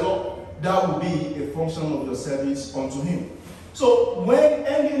 Praise the Lord. That will be a function of your service unto him. So when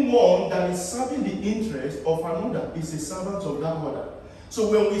anyone that is serving the interest of another is a servant of that other. So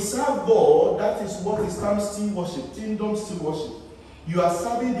when we serve God, that is what is termed stewardship, kingdom stewardship. You are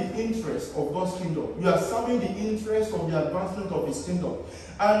serving the interest of God's kingdom. You are serving the interest of the advancement of his kingdom.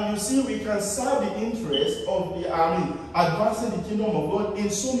 And you see, we can serve the interest of advancing the kingdom of God in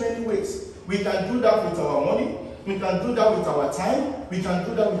so many ways. We can do that with our money. We can do that with our time. We can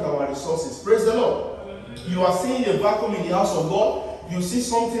do that with our resources. Praise the Lord. You are seeing a vacuum in the house of God. You see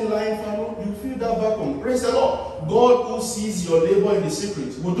something lying fallow, you feel that vacuum. Praise the Lord. God who sees your labor in the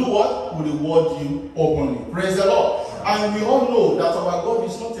secret will do what? Will reward you openly. Praise the Lord. And we all know that our God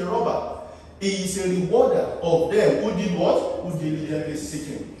is not a robber. He is a rewarder of them who did what? Who diligently seek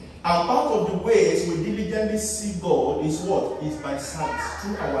him. And part of the ways we diligently seek God is what? Is by service,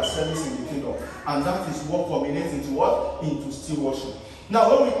 through our service in the kingdom. And that is what culminates into what? Into stewardship.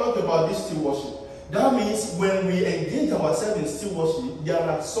 Now, when we talk about this stewardship, that means when we engage ourselves in stewardship, there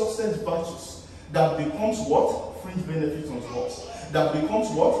are success virtues that becomes what? Fringe benefits unto us. That becomes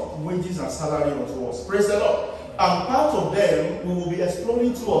what? Wages and salary unto us. Praise the Lord. And part of them, we will be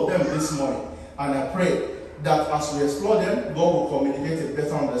exploring two of them this morning. And I pray that as we explore them, God will communicate a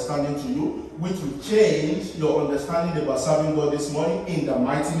better understanding to you, which will change your understanding about serving God this morning in the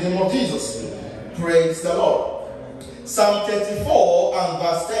mighty name of Jesus. Amen. Praise the Lord. Psalm 34 and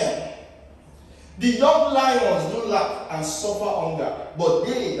verse 10. The young lions do lack and suffer hunger, but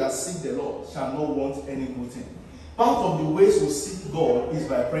they that seek the Lord shall not want any good thing. Part of the ways we seek God is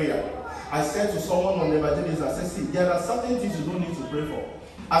by prayer. I said to someone on evangelism, I said, see, there are certain things you don't need to pray for.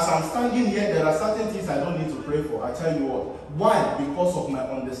 As I'm standing here, there are certain things I don't need to pray for. I tell you what. Why? Because of my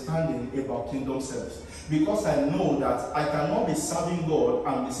understanding about kingdom service. Because I know that I cannot be serving God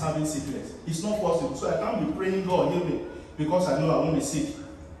and be serving sickness. It's not possible. So I can't be praying, God, heal me, because I know I won't be sick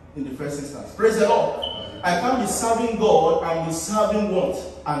in the first instance. Praise the Lord. I can't be serving God and be serving want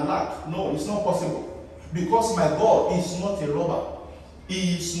and lack. No, it's not possible. Because my God is not a robber.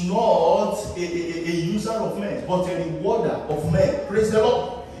 He is not a user of men, but a rewarder of men. Praise the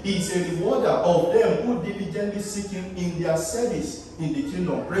Lord. He is a rewarder of them who diligently seek him in their service in the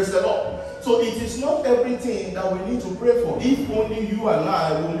kingdom. Praise the Lord. So it is not everything that we need to pray for. If only you and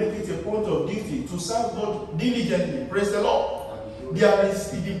I will make it a point of duty to serve God diligently. Praise the Lord. There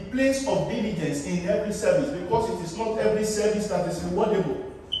is the place of diligence in every service, because it is not every service that is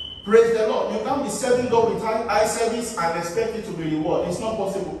rewardable. Praise the Lord. You can't be serving God with eye service and expect it to be rewarded. It's not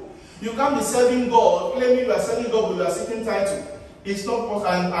possible. You can't be serving God, claiming you are serving God, but you are seeking title. It's not possible,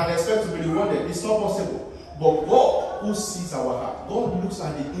 and expect to be rewarded. It's not possible. But God, who sees our heart, God looks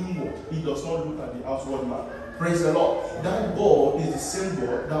at the inward. He does not look at the outward man. Praise the Lord. That God is the same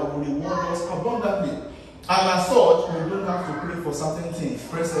God that will reward us abundantly. And as such, we don't have to pray for certain things.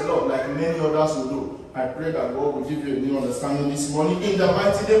 Praise the Lord, like many others will do. I pray that God will give you a new understanding this morning in the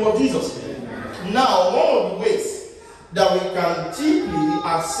mighty name of Jesus. Amen. Now, one of the ways that we can deeply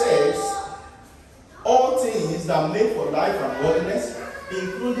assess all things that make for life and godliness,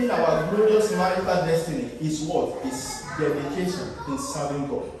 including our glorious marital destiny, is what? Is dedication in serving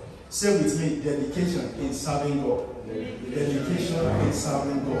God. Say with me, dedication in serving God. Dedication in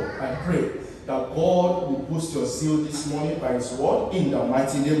serving God. I pray that God will boost your zeal this morning by his word in the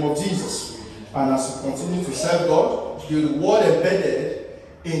mighty name of Jesus. And as you continue to serve God, the reward embedded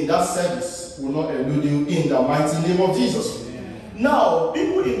in that service will not elude you in the mighty name of Jesus. Amen. Now,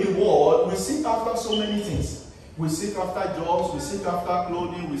 people in the world, we seek after so many things. We seek after jobs, we seek after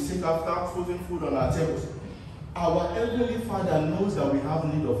clothing, we seek after putting food on our tables. Our Heavenly Father knows that we have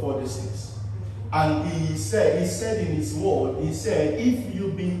need of all these things. And he said in his word, he said, if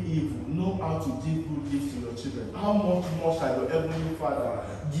you being evil know how to give good gifts to your children, how much more shall your Heavenly Father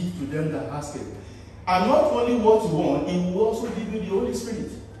give to them that ask it? And not only what you want, he will also give you the Holy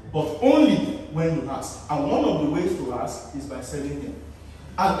Spirit. But only when you ask. And one of the ways to ask is by serving him.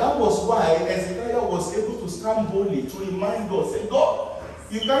 And that was why Ezekiel was able to stand boldly to remind God, say, God,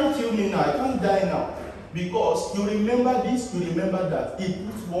 you can't kill me now, I can't die now. Because you remember this, you remember that. He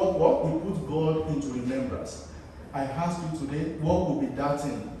put what? He put God into remembrance. I ask you today, what will be that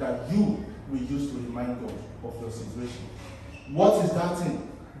thing that you will use to remind God of your situation? What is that thing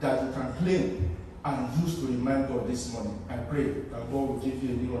that you can claim and use to remind God this morning? I pray that God will give you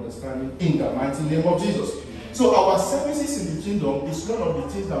a new understanding in the mighty name of Jesus. So our services in the kingdom is one of the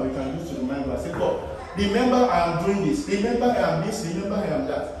things that we can use to remind God. Say, God, remember I am doing this. Remember I am this. Remember I am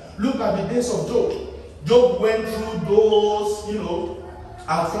that. Look at the days of Job. Job went through those,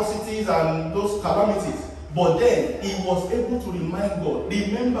 atrocities and those calamities. But then he was able to remind God,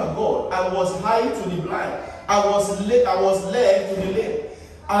 remember God, I was high to the blind. I was led to the lame.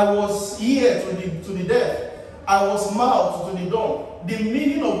 I was ear to the deaf. I was mouth to the dumb. The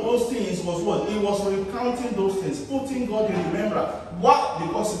meaning of those things was what? He was recounting those things, putting God in remembrance. Why?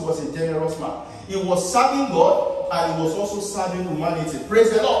 Because he was a generous man. He was serving God and he was also serving humanity.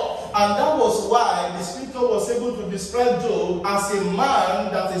 Praise the Lord. And that was why the scripture was able to describe Job as a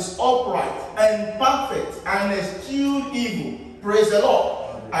man that is upright and perfect and eschewed evil. Praise the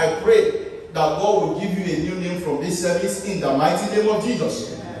Lord. I pray that God will give you a new name from this service in the mighty name of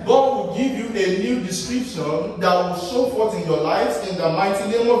Jesus. God will give you a new description that will show forth in your lives in the mighty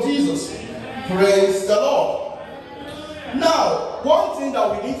name of Jesus. Praise the Lord. Now, one thing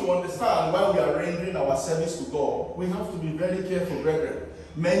that we need to understand while we are rendering our service to God, we have to be very careful, brethren.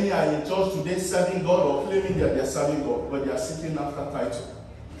 Many are in church today serving God or claiming that they are serving God, but they are seeking after title.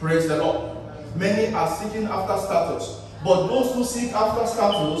 Praise the Lord. Many are seeking after status, but those who seek after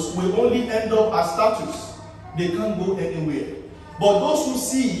status will only end up as status. They can't go anywhere. But those who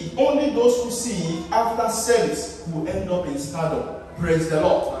see, only those who see after service will end up in stardom. Praise the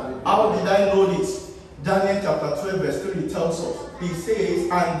Lord. How did I know this? Daniel chapter 12 verse 3 tells us. He says,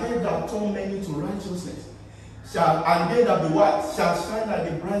 and they that turn many to righteousness, and they that be wise shall shine like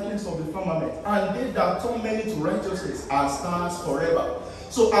the brightness of the firmament. And they that turn many to righteousness are stars forever.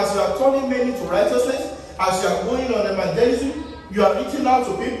 So as you are turning many to righteousness, as you are going on evangelism, you are reaching out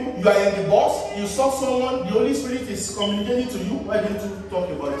to people, you are in the bus, you saw someone, the Holy Spirit is communicating to you. Why didn't you talk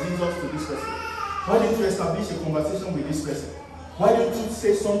about Jesus to this person? Why didn't you establish a conversation with this person? Why didn't you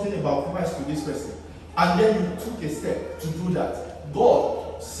say something about Christ to this person? And then you took a step to do that.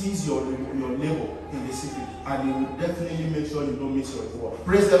 God sees your labor in the secret, and He will definitely make sure you don't miss your reward.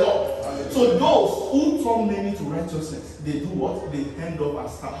 Praise the Lord. So those who turn many to righteousness, they do what? They end up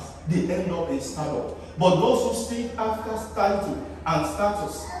as stars. They end up in stardom. But those who seek after title and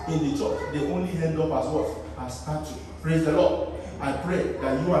status in the church, they only end up as what? As statue. Praise the Lord. I pray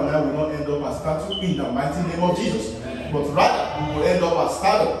that you and I will not end up as statue in the mighty name of Jesus. But rather, we will end up as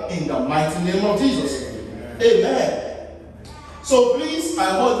stardom in the mighty name of Jesus. Amen. So please,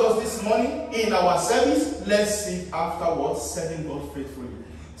 I urge us this morning in our service, let's seek afterwards serving God faithfully,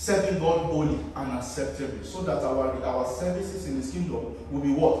 serving God holy and acceptably, so that our services in His kingdom will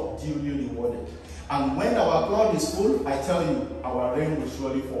be what? Duly rewarded. And when our cloud is full, I tell you, our rain will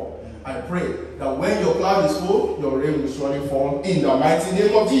surely fall. I pray that when your cloud is full, your rain will surely fall in the mighty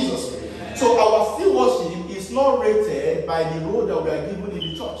name of Jesus. So our still worship is not rated by the role that we are given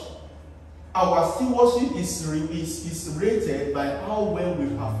in the church. Our still worship is rated by how well we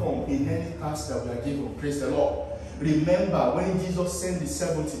perform in any task that we are given. Praise the Lord. Remember when Jesus sent the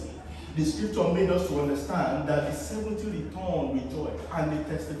 70, the scripture made us to understand that the 70 returned with joy and they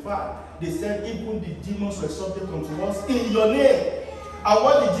testified. They said even the demons were subject unto us in your name. And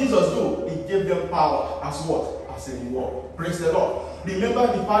what did Jesus do? He gave them power as what? As a reward. Praise the Lord. Remember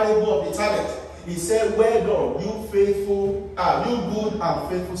the parable of the talent. He said, well done, you faithful, you good and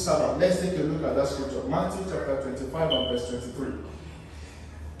faithful servant. Let's take a look at that scripture. Matthew chapter 25 and verse 23.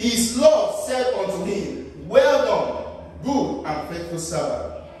 His Lord said unto him, well done, good and faithful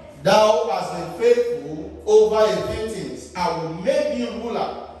servant. Thou hast been faithful over a few things. I will make you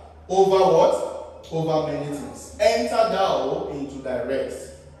ruler over what? Over many things. Enter thou into thy rest.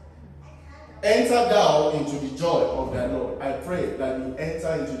 Enter thou into the joy of thy Lord. I pray that you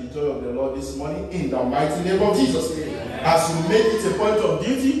enter into the joy of the Lord this morning in the mighty name of Jesus. Amen. As you make it a point of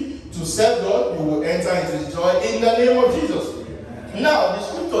duty to serve God, you will enter into His joy in the name of Jesus. Amen. Now, the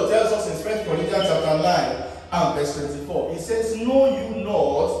scripture tells us in 1 Corinthians chapter 9 and verse 24. It says, know you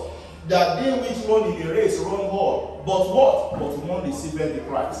not that they which run in a race run hard, but what? But one receiveth the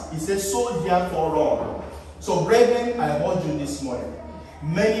prize. It says, so therefore run. So brethren, I urge you this morning.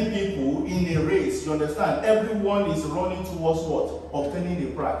 Many people in a race, you understand, everyone is running towards what? Obtaining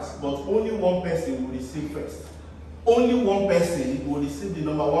a prize. But only one person will receive first. only one person will receive the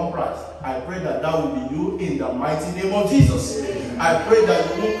number one prize. I pray that that will be you in the mighty name of Jesus. I pray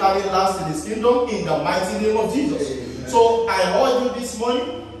that you will carry last in his kingdom in the mighty name of Jesus. So I urge you this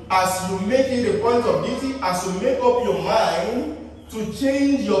morning, as you make it a point of duty, as you make up your mind to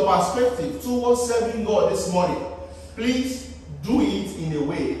change your perspective towards serving God this morning, please do it in a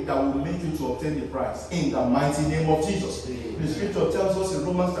way that will make you to obtain the prize in the mighty name of Jesus. The scripture tells us in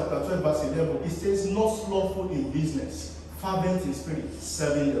Romans chapter 12 verse 11, it says, not slothful in business, fervent in spirit,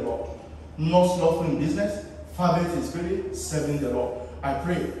 serving the Lord. Not slothful in business, fervent in spirit, serving the Lord. I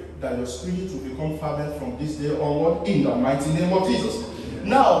pray that your spirit will become fervent from this day onward in the mighty name of Jesus.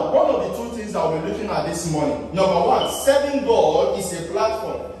 Now, one of the two things that we're looking at this morning. Number one, serving God is a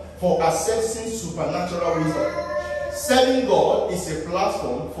platform for accessing supernatural wisdom. Serving God is a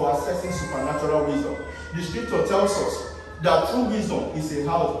platform for accessing supernatural wisdom. The scripture tells us that true wisdom is a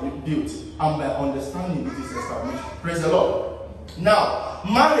house built, and by understanding it is established. Praise the Lord. Now,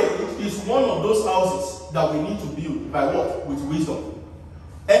 marriage is one of those houses that we need to build by what? With wisdom.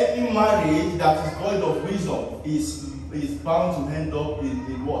 Any marriage that is void of wisdom is bound to end up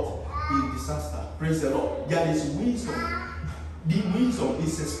in what? In disaster. Praise the Lord. There is wisdom. The wisdom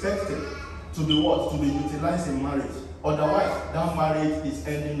is expected to be what? To be utilized in marriage. Otherwise, that marriage is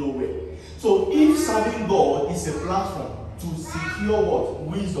ending nowhere. So if serving God is a platform to secure what?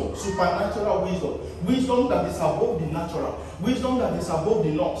 Wisdom, supernatural wisdom. Wisdom that is above the natural. Wisdom that is above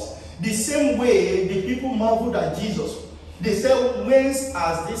the norms. The same way the people marveled at Jesus. They said, whence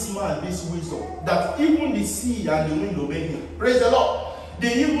has this man this wisdom? That even the sea and the wind obey him. Praise the Lord.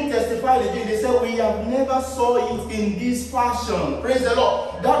 They even testified again. They said, we have never saw it in this fashion. Praise the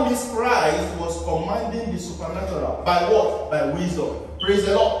Lord. That means Christ was commanding the supernatural. By what? By wisdom. Praise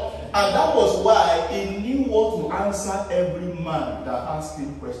the Lord. And that was why he knew what to answer every man that asked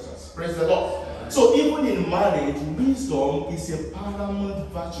him questions. Praise the Lord. So even in marriage, wisdom is a paramount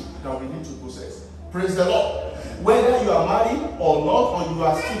virtue that we need to possess. Praise the Lord. Whether you are married or not, or you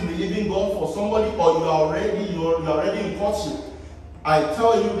are still believing God for somebody, or you are already in courtship, I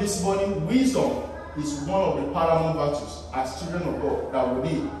tell you this morning, wisdom is one of the paramount virtues as children of God that we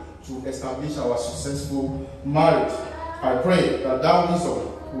need to establish our successful marriage. I pray that that wisdom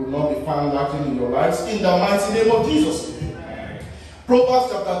will not be found lacking in your lives in the mighty name of Jesus.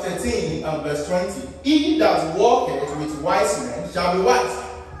 Proverbs chapter 13 and verse 20. He that walketh with wise men shall be wise,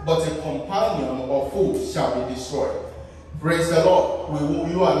 but a companion of fools shall be destroyed. Praise the Lord.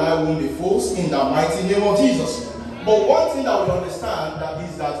 You and I won't be fools in the mighty name of Jesus. But one thing that we understand that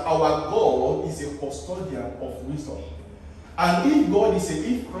is that our God is a custodian of wisdom. And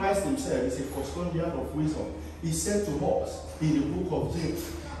if Christ himself is a custodian of wisdom, he said to us in the book of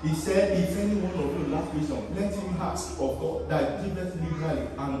James, he said, if any one of you lack wisdom, let him ask of God that giveth liberally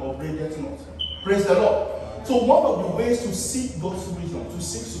and upbraideth not. Praise the Lord. So one of the ways to seek God's wisdom, to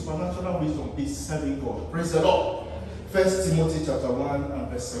seek supernatural wisdom, is serving God. Praise the Lord. 1 Timothy chapter 1 and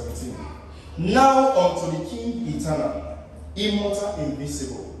verse 17. Now unto the King eternal, immortal,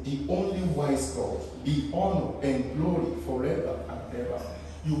 invisible, the only wise God, be honor and glory forever and ever.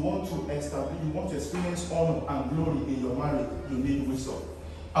 You want to experience honor and glory in your marriage, you need wisdom.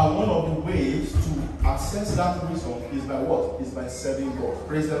 And one of the ways to access that wisdom is by what? Is by serving God.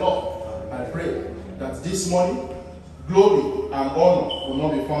 Praise the Lord. I pray that this morning, glory and honor will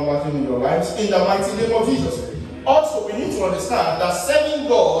not be found lacking in your lives in the mighty name of Jesus. Also, we need to understand that serving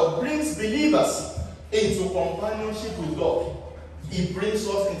God brings believers into companionship with God. It brings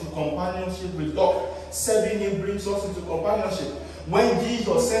us into companionship with God. Serving him brings us into companionship. When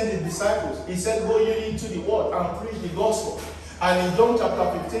Jesus sent his disciples, he said, go ye into the world and preach the gospel. And in John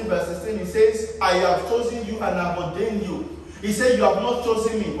chapter 15 verse 16, he says, I have chosen you and have ordained you. He said, you have not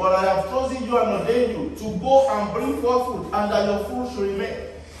chosen me, but I have chosen you and ordained you to go and bring forth fruit, and that your fruit should remain.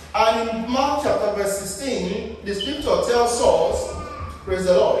 And in Mark chapter verse 16, the scripture tells us, praise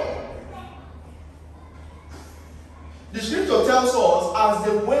the Lord. The scripture tells us, as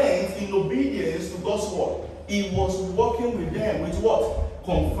they went in obedience to God's word, he was working with them with what?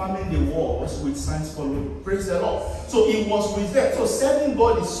 Confirming the words with signs following. Praise the Lord. So he was with them. So serving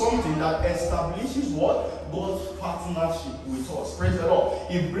God is something that establishes what? God's partnership with us. Praise the Lord.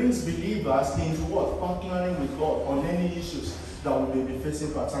 It brings believers into what? Partnering with God on any issues that we may be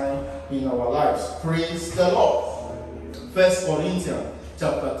facing per time in our lives. Praise the Lord. 1 Corinthians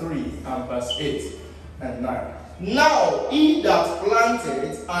chapter 3 and verse 8 and 9. Now he that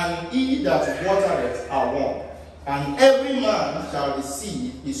planteth and he that watereth are one, and every man shall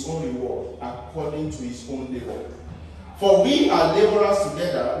receive his own reward according to his own labor. For we are laborers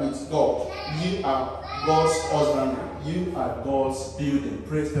together with God. You are God's husbandry. You are God's building.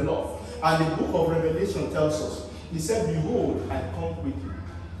 Praise the Lord. And the book of Revelation tells us He said, behold, I come quickly,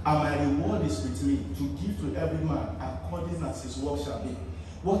 and my reward is with me, to give to every man according as his work shall be.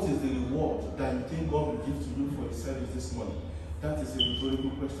 What is the reward that you think God will give to you for his service this morning? That is a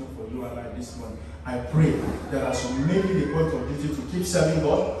rhetorical question for you and I this morning. I pray that as you make it a point of duty to keep serving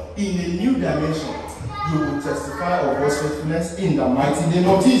God in a new dimension, you will testify of God's faithfulness in the mighty name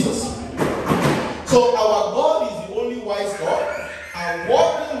of Jesus. So our God is the only wise God, and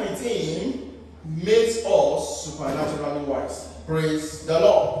walking with him makes us supernaturally wise. Praise the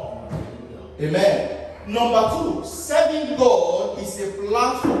Lord. Amen. Number 2, serving God is a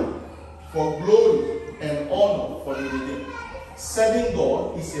platform for glory and honor for the redeemed. Serving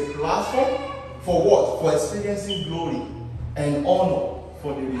God is a platform for what? For experiencing glory and honor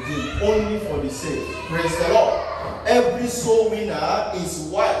for the redeemed, only for the saved. Praise the Lord. Every soul winner is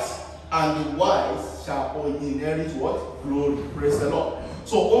wise, and the wise shall inherit what? Glory. Praise the Lord.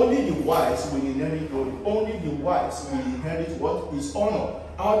 So only the wise will inherit glory. Only the wise will inherit what? Is honor.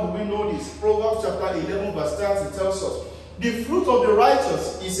 How do we know this? Proverbs chapter 11 verse 30 tells us, the fruit of the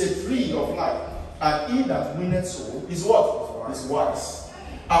righteous is a tree of life, and he that winneth soul is what? Is wise.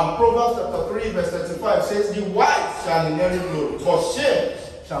 And Proverbs chapter 3 verse 35 says, the wise shall inherit glory, but shame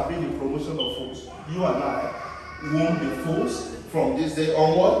shall be the promotion of fools. You and I won't be fools from this day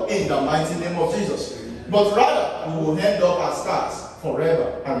onward in the mighty name of Jesus. But rather, we will end up as stars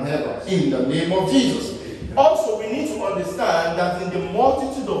forever and ever in the name of Jesus. Also, we need to understand that in the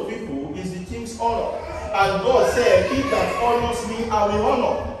multitude of people is the king's honor. And God said, he that honors me, I will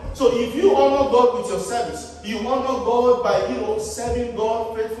honor. So if you honor God with your service, you honor God by, serving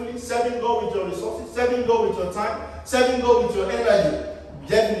God faithfully, serving God with your resources, serving God with your time, serving God with your energy,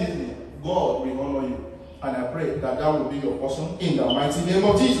 definitely God will honor you. And I pray that that will be your portion in the mighty name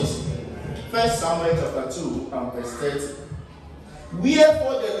of Jesus. 1 Samuel chapter 2 and verse 30.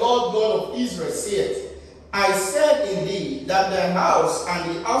 Wherefore the Lord God of Israel saith, I said indeed that thy house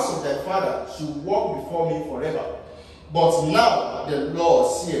and the house of thy father should walk before me forever. But now the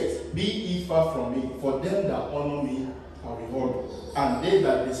Lord saith, be ye far from me, for them that honor me I will honor, and they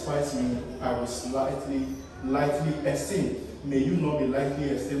that despise me I will lightly esteem. May you not be lightly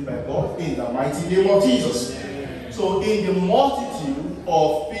esteemed by God in the mighty name of Jesus. So in the multitude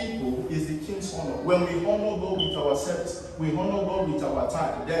of people is the king's honor. When we honor God with our service, we honor God with our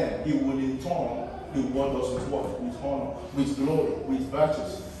time, then he will in turn reward us with what? With honor, with glory, with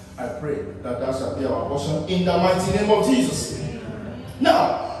virtues. I pray that that shall be our portion in the mighty name of Jesus.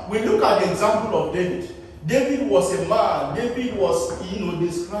 Now, we look at the example of David. David was a man. David was,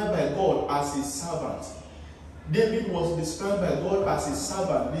 described by God as a servant. David was described by God as a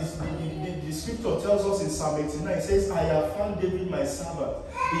servant. The scripture tells us in Psalm 89, it says, I have found David my servant.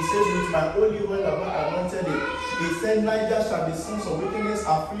 He says, with my holy oil have I anointed him. He said, neither shall the sons of wickedness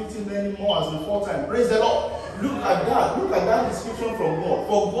afflict him anymore as before time. Praise the Lord. Look at that. Look at that description from God.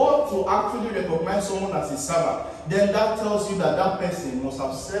 For God to actually recognize someone as a servant, then that tells you that that person must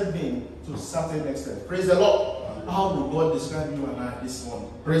have served him to a certain extent. Praise the Lord. How will God describe you and I this morning?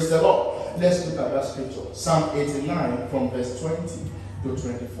 Praise the Lord. Let's look at that scripture. Psalm 89 from verse 20 to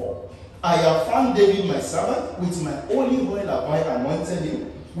 24. I have found David my servant, with my holy oil have I anointed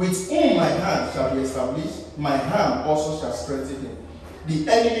him, with whom my hand shall be established, my hand also shall strengthen him. The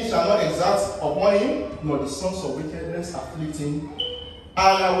enemy shall not exact upon him, nor the sons of wickedness afflict him,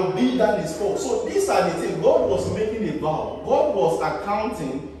 and I will beat down his foe. So these are the things. God was making a vow. God was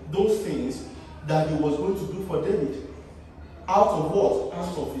accounting those things that he was going to do for David. Out of what?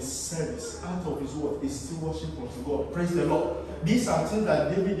 Out of his service. Out of his word. His stewardship unto God. Praise the Lord. These are things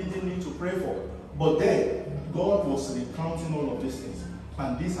that David didn't need to pray for. But then, God was recounting all of these things.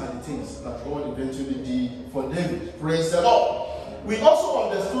 And these are the things that God eventually did for David. Praise the Lord. We also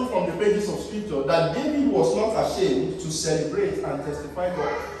understood from the pages of scripture that David was not ashamed to celebrate and testify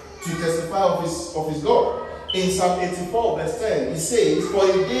of his God. In Psalm 84 verse 10, he says, for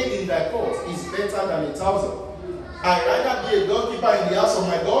a day in thy court is better than 1,000. I'd rather be a doorkeeper in the house of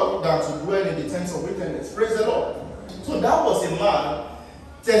my God than to dwell in the tents of wickedness. Praise the Lord. So that was a man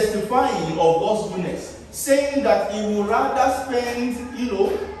testifying of God's goodness, saying that he would rather spend,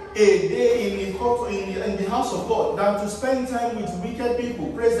 a day in the house of God than to spend time with wicked people.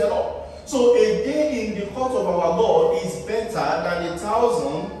 Praise the Lord. So a day in the court of our God is better than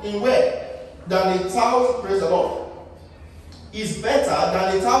 1,000 in where? Than 1,000, praise the Lord, is better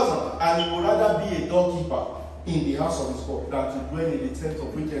than 1,000, and he would rather be a doorkeeper in the house of his God than to dwell in the tent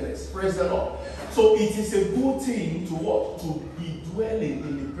of wickedness. Praise the Lord. So it is a good thing to what? To be dwelling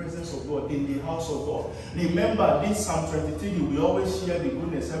in the presence of God, in the house of God. Remember this Psalm 23, we always share the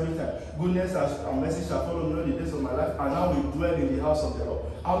goodness every time. Goodness and mercy shall follow me all the days of my life, and now we dwell in the house of the Lord.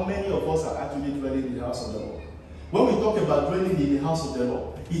 How many of us are actually dwelling in the house of the Lord? When we talk about dwelling in the house of the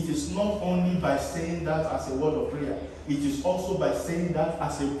Lord, it is not only by saying that as a word of prayer, it is also by saying that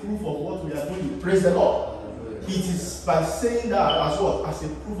as a proof of what we are doing. Praise the Lord. It is by saying that as what? As a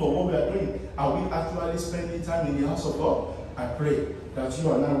proof of what we are doing. Are we actually spending time in the house of God? I pray that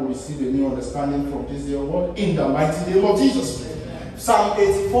you and I will receive a new understanding from this day onward in the mighty name of Jesus. Psalm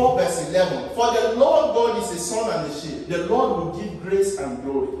 84 verse 11. For the Lord God is a sun and a shield. The Lord will give grace and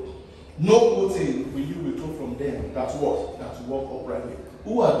glory. No good thing will you withhold from them that what? That walk uprightly.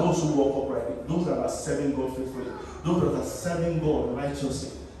 Who are those who walk uprightly? Those that are serving God faithfully. Those that are serving God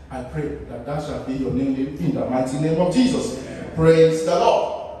righteously. I pray that that shall be your name in the mighty name of Jesus. Praise the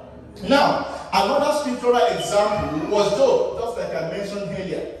Lord. Now, another scriptural example was Job. Just like I mentioned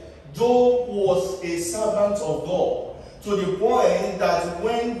earlier, Job was a servant of God. To the point that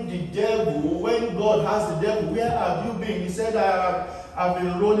when God asked the devil, where have you been? He said, I've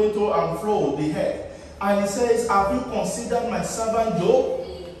been rolling to and fro the head. And he says, have you considered my servant Job?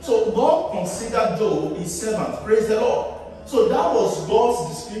 So God considered Job his servant. Praise the Lord. So that was God's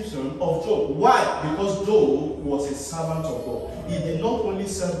description of Job. Why? Because Job was a servant of God. He did not only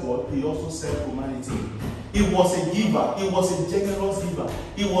serve God, he also served humanity. He was a giver. He was a generous giver.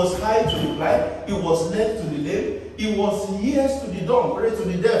 He was high to the blind. He was led to the lame. He was ears to the dumb, to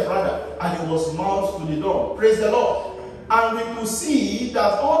the deaf rather, and he was mouth to the dumb. Praise the Lord. And we could see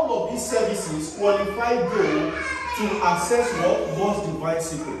that all of these services qualified Job to access what? God's divine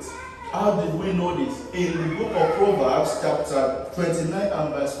secrets. How did we know this? In the book of Proverbs, chapter 29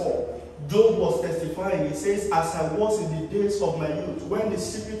 and verse 4, Job was testifying. He says, as I was in the days of my youth, when the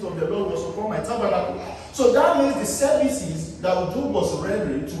secret of the Lord was upon my tabernacle. So that means the services that Job was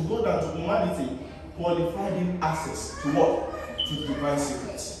rendering to God and to humanity qualified him access to what? To divine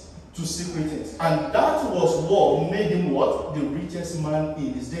secrets. To secret things. And that was what made him what? The richest man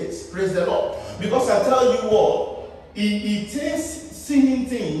in his days. Praise the Lord. Because I tell you what, it takes seeing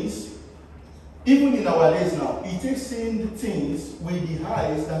things. Even in our days now, it takes seeing things with the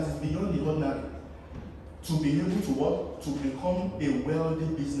eyes that is beyond the ordinary to be able to what? To become a wealthy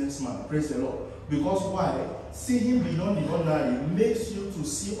businessman. Praise the Lord. Because why? Seeing beyond the ordinary makes you to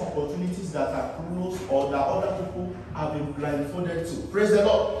see opportunities that are close or that other people have been blindfolded to. Praise the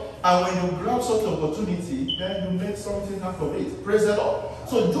Lord. And when you grab such opportunity, then you make something out of it. Praise the Lord.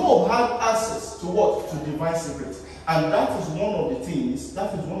 So Job had access to what? To divine secrets. And that is one of the things,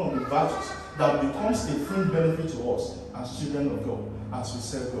 that is one of the virtues that becomes a fringe benefit to us as children of God, as we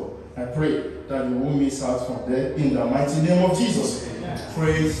serve God. I pray that you won't miss out from there in the mighty name of Jesus. Amen.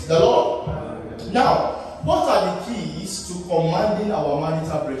 Praise the Lord. Now, what are the keys to commanding our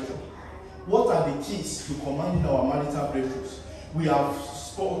marital breakthrough? What are the keys to commanding our marital breakthroughs? We have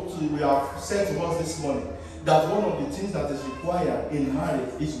said to us this morning that one of the things that is required in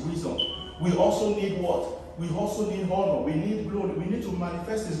marriage is wisdom. We also need what? We also need honor. We need glory. We need to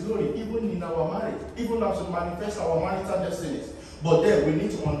manifest His glory even in our marriage, even as we manifest our marital destinies. But then we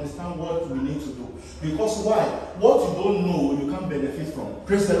need to understand what we need to do. Because why? What you don't know, you can't benefit from.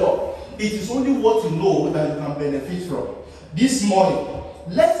 Praise the Lord. It is only what you know that you can benefit from. This morning,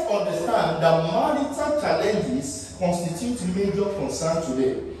 let's understand that marital challenges constitute major concern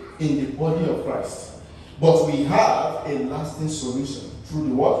today in the body of Christ. But we have a lasting solution. Through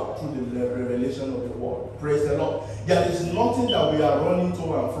the what? Through the revelation of the word. Praise the Lord. There is nothing that we are running to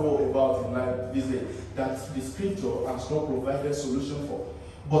and fro about in life this day that the scripture has not provided solution for.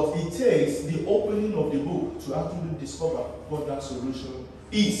 But it takes the opening of the book to actually discover what that solution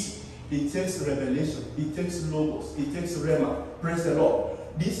is. It takes revelation. It takes logos. It takes rhema. Praise the Lord.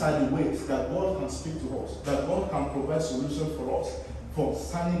 These are the ways that God can speak to us, that God can provide solution for us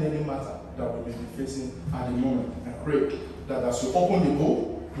concerning any matter that we may be facing at the moment. I pray that as we open the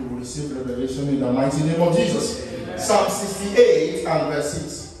book, we will receive revelation in the mighty name of Jesus. Amen. Psalm 68 and verse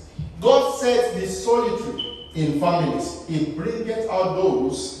 6. God sets the solitary in families. He bringeth out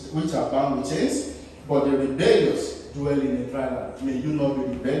those which are bound with chains, but the rebellious dwell in a dry land. May you not be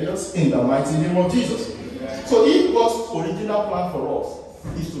rebellious in the mighty name of Jesus. Amen. So if God's original plan for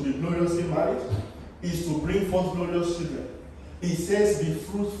us is to be gloriously married, is to bring forth glorious children, He says, be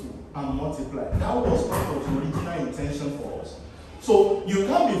fruitful and multiply. That was part of the original intention for us. So you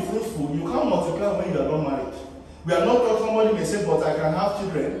can't be fruitful, you can't multiply when you are not married. We are not talking, somebody may say, but I can have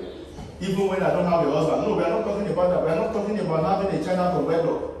children even when I don't have a husband. No, we are not talking about that. We are not talking about having a child out of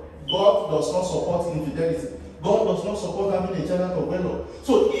wedlock. God does not support infidelity. God does not support having a child out of wedlock.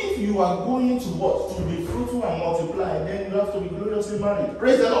 So if you are going to what? To be fruitful and multiply, then you have to be gloriously married.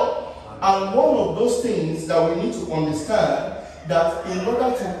 Praise the Lord. And one of those things that we need to understand, that in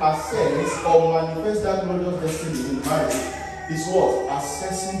order to access or manifest that glorious destiny in marriage is what?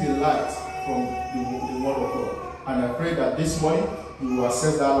 Accessing the light from the Word of God. And I pray that this morning you will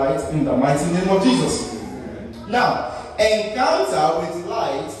accept that light in the mighty name of Jesus. Now, encounter with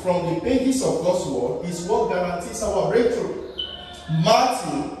light from the pages of God's word is what guarantees our breakthrough.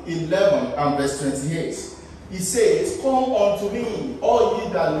 Matthew 11 and verse 28. He says, "Come unto me, all ye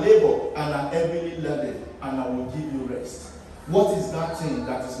that labor and are heavily laden, and I will give you rest." What is that thing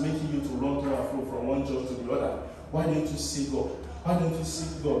that is making you to run to and fro from one job to the other? Why don't you seek God? Why don't you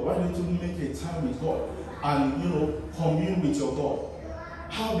seek God? Why don't you make a time with God and commune with your God?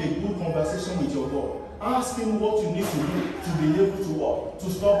 Have a good conversation with your God. Ask him what you need to do to be able to walk, to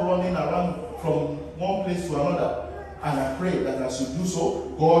stop running around from one place to another. And I pray that as you do so,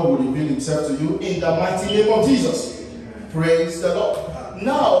 God will reveal himself to you in the mighty name of Jesus. Praise the Lord.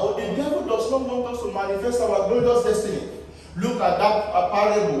 Now, the devil does not want us to manifest our glorious destiny. Look at that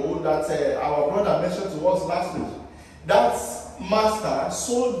parable that our brother mentioned to us last week. That master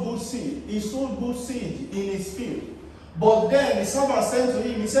sold good seed. He sold good seed in his field. But then the servant said to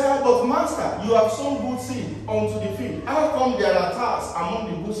him, he said, "But master, you have sown good seed onto the field. How come there are tares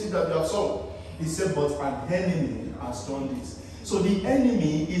among the good seed that you have sown?" He said, "But an enemy has done this." So the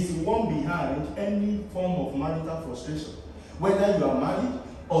enemy is the one behind any form of marital frustration. Whether you are married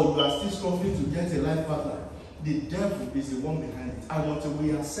or you are still struggling to get a life partner, the devil is the one behind it. And until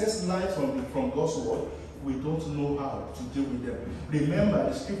we access light from God's word, we don't know how to deal with them. Remember,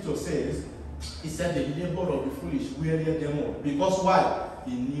 the scripture says, he said, "The labor of the foolish wearied them all." Because why?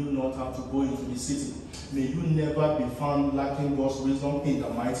 He knew not how to go into the city. May you never be found lacking God's wisdom in the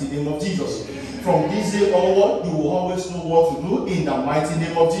mighty name of Jesus. From this day onward, you will always know what to do in the mighty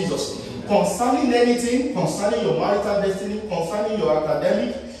name of Jesus. Concerning anything, concerning your marital destiny, concerning your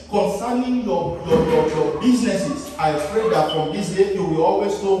academic, concerning your businesses, I pray that from this day you will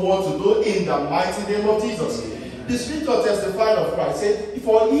always know what to do in the mighty name of Jesus. The scripture testified of Christ, said,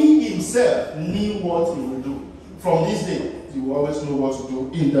 "For he himself knew what he would do." From this day, you will always know what to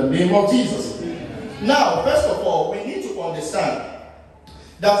do in the name of Jesus. Now, first of all, we need to understand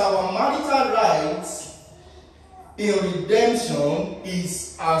that our marital rights in redemption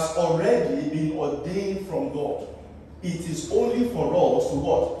has already been ordained from God. It is only for us to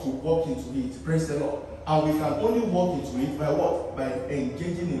what? To walk into it. Praise the Lord. And we can only walk into it by what? By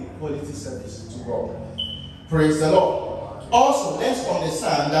engaging in quality service to God. Praise the Lord. Also, let's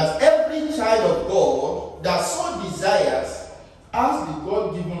understand that every child of God that so desires has the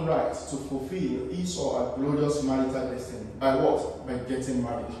God-given right to fulfill his or her glorious marital destiny. By what? By getting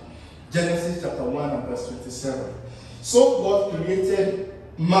married. Genesis chapter 1 and verse 27. So God created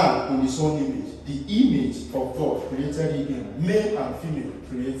man in his own image. The image of God created he him. Male and female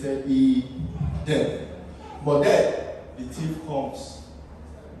created he them. But then the thief comes.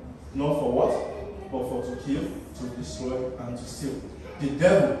 Not for what? But for to kill, to destroy, and to steal. The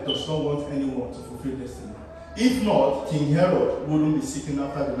devil does not want anyone to fulfill destiny. If not, King Herod wouldn't be seeking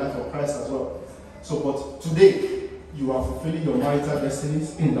after the life of Christ as well. So, but today, you are fulfilling your marital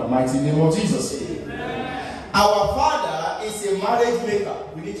destinies in the mighty name of Jesus. Amen. Our Father is a marriage maker.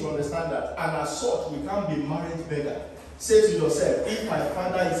 We need to understand that. And as such, we can't be marriage beggar. Say to yourself, if my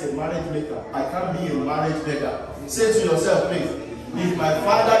Father is a marriage maker, I can't be a marriage beggar. Say to yourself, please, if my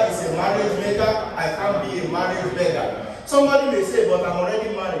Father is a marriage maker, I can't be a marriage beggar. Somebody may say, "But I'm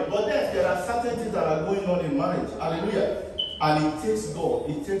already married." But then there are certain things that are going on in marriage. Hallelujah. And it takes God,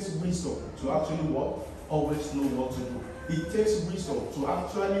 it takes wisdom to actually what? Always know what to do. It takes wisdom to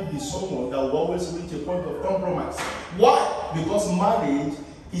actually be someone that will always reach a point of compromise. Why? Because marriage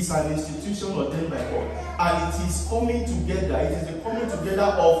is an institution ordained by God. And it is coming together. It is the coming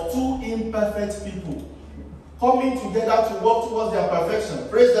together of two imperfect people. Coming together to work towards their perfection.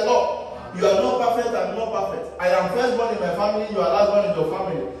 Praise the Lord. You are not perfect and not perfect. I am firstborn in my family, you are lastborn in your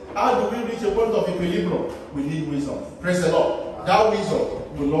family. How do we reach a point of equilibrium? We need wisdom. Praise the Lord. That wisdom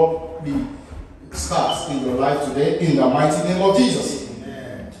will not be scarce in your life today in the mighty name of Jesus.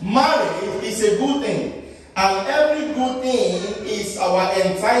 Amen. Marriage is a good thing. And every good thing is our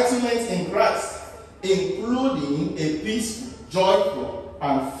entitlement in Christ, including a peaceful, joyful,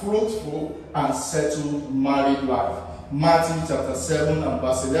 and fruitful and settled married life. Matthew chapter 7 and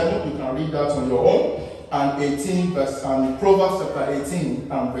verse 11, you can read that on your own. And 18 verse, and Proverbs chapter 18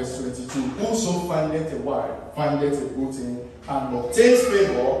 and verse 22. Whoso findeth a wife, findeth a good thing, and obtains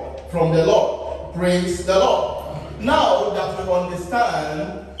favor from the Lord. Praise the Lord. Now that we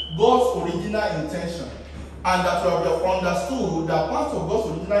understand God's original intention, and that we have understood that part of God's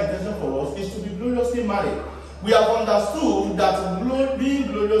original intention for us is to be gloriously married. We have understood that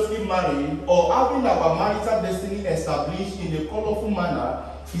being gloriously married or having our marital destiny established in a colorful manner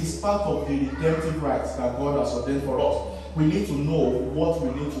is part of the redemptive rights that God has ordained for us. We need to know what we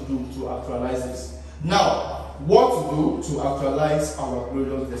need to do to actualize this. Now, What to do to actualize our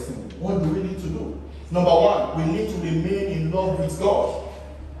glorious destiny? What do we need to do? Number one, we need to remain in love with God.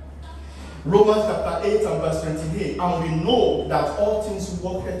 Romans chapter 8 and verse 28. And we know that all things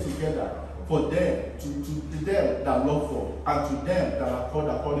work together for them, to them that love God, and to them that are called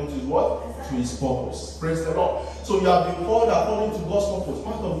according to his what? To his purpose. Praise the Lord. So you have been called according to God's purpose.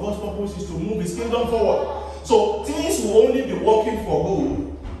 Part of God's purpose is to move his kingdom forward. So things will only be working for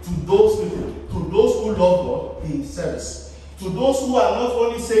good to those people, to those who love God in service. To those who are not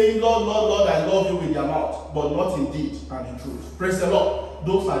only saying, Lord, Lord, Lord, I love you with their mouth, but not in deed and in truth. Praise the Lord.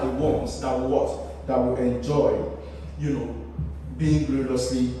 Those are the ones that will what? That will enjoy, being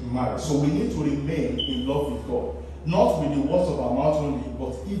gloriously married. So we need to remain in love with God. Not with the words of our mouth only,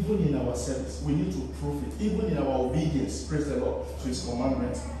 but even in our service. We need to prove it. Even in our obedience, praise the Lord, to his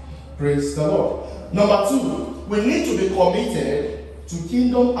commandments. Praise the Lord. Number two, we need to be committed to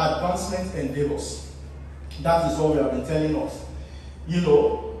kingdom advancement endeavors. That is what we have been telling us.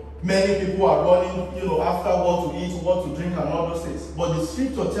 Many people are running, after what to eat, what to drink, and all those things. But the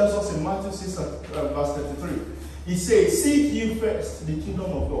scripture tells us in Matthew 6, verse 33, it says, seek ye first the kingdom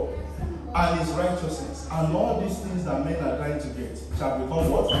of God and his righteousness, and all these things that men are trying to get shall become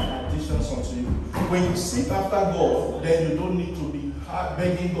what? Additions unto you. When you seek after God, then you don't need to be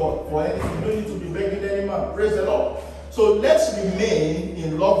begging God for anything. You don't need to be begging any man. Praise the Lord. So let's remain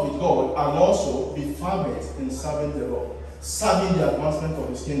in love with God and also be fervent in serving the Lord, serving the advancement of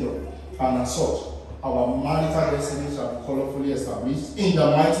his kingdom. And as such, our marital destiny shall be colorfully established in the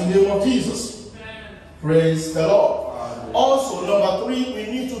mighty name of Jesus. Praise the Lord. Also, number three, we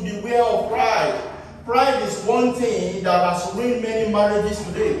need to beware of pride. Pride is one thing that has ruined many marriages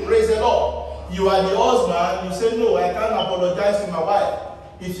today. Praise the Lord. You are the husband, you say, no, I can't apologize to my wife.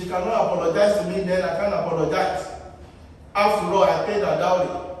 If she cannot apologize to me, then I can't apologize. After all, I paid her dowry.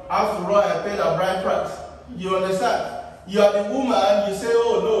 After all, I paid her bride price. You understand? You are the woman, you say,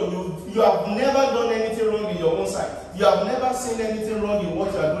 oh no, you have never done anything wrong in your own sight. You have never seen anything wrong in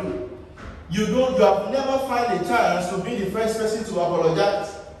what you are doing. You have never found a chance to be the first person to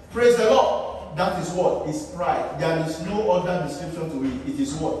apologize. Praise the Lord. That is what? Is pride. There is no other description to it. It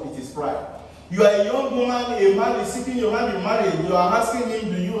is what? It is pride. You are a young woman, a man is seeking your hand in marriage. You are asking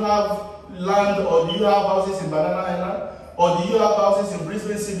him, do you have land, or do you have houses in Banana Island, or do you have houses in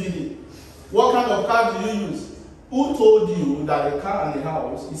Brisbane CBD? What kind of car do you use? Who told you that a car and a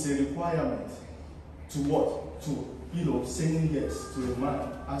house is a requirement to what? To, saying yes to a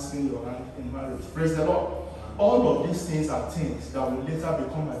man asking your hand in marriage. Praise the Lord. All of these things are things that will later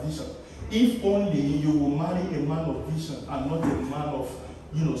become addition. If only you will marry a man of vision and not a man of,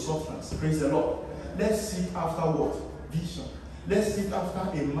 substance. Praise the Lord. Let's seek after what? Vision. Let's seek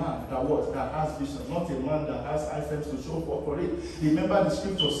after a man that has vision, not a man that has items to show for it. Remember the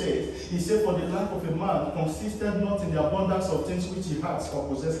scripture says, he said, for the life of a man consisted not in the abundance of things which he has or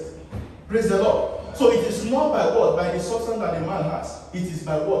possesses. Praise the Lord. So it is not by what? By the substance that a man has. It is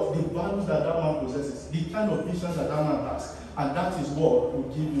by what? The values that man possesses. The kind of vision that man has. And that is what will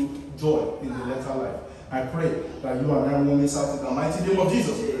give you joy in the latter life. I pray that you and I will miss out in the mighty name of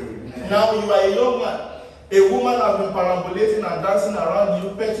Jesus. Amen. Now you are a young man. A woman has been perambulating and dancing around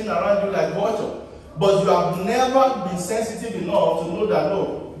you, petting around you like vulture. But you have never been sensitive enough to know that,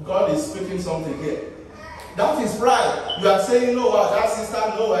 no, God is speaking something here. That is pride. You are saying, no, that sister,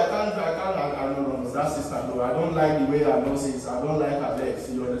 no, I can't, no, that sister, no, I don't like the way her nose is, I don't like her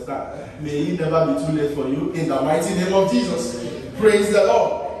legs, you understand? May it never be too late for you in the mighty name of Jesus. Praise the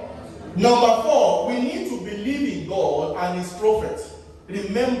Lord. Number 4, we need to believe in God and his prophets.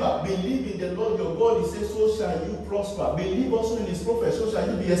 Remember, believe in the Lord your God. He says, so shall you prosper. Believe also in his prophets, so shall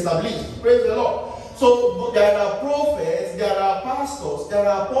you be established. Praise the Lord. So there are prophets, there are pastors, there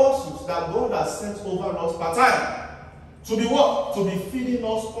are apostles that God has sent over us per time. To be what? To be feeding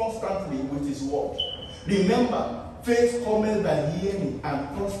us constantly with his word. Remember, faith comes by hearing,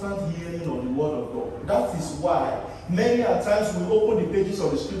 and constant hearing of the word of God. That is why many a times we open the pages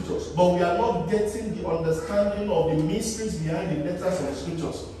of the scriptures, but we are not getting the understanding of the mysteries behind the letters of the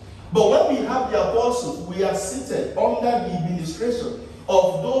scriptures. But when we have the apostles, we are seated under the administration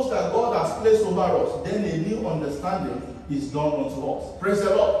of those that God has placed over us, then a new understanding is done unto us. Praise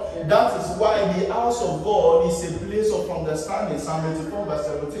the Lord. That is why the house of God is a place of understanding. Psalm 84 verse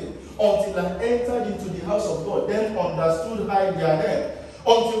 17. Until I entered into the house of God, then understood I their name.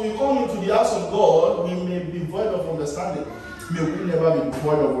 Until we come into the house of God, we may be void of understanding. May we never be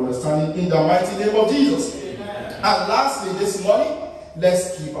void of understanding in the mighty name of Jesus. Amen. And lastly, this morning,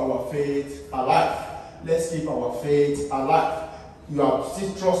 let's keep our faith alive. Let's keep our faith alive. You are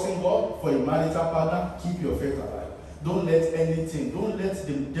still trusting God for a marital partner, keep your faith alive. Don't let anything, don't let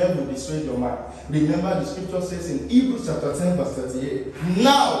the devil destroy your mind. Remember the scripture says in Hebrews chapter 10 verse 38,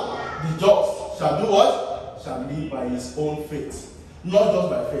 now the just shall do what? Shall live by his own faith. Not just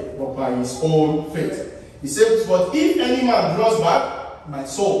by faith, but by his own faith. He says, but if any man draws back, my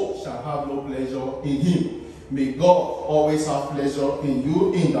soul shall have no pleasure in him. May God always have pleasure in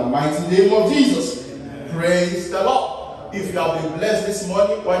you in the mighty name of Jesus. Amen. Praise the Lord. If you have been blessed this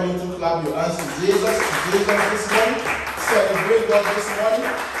morning, why don't you clap your hands to Jesus this morning? Celebrate God this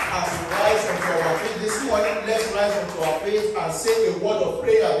morning. As we rise onto our feet this morning, let's rise onto our feet and say a word of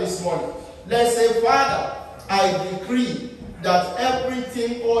prayer this morning. Let's say, Father, I decree that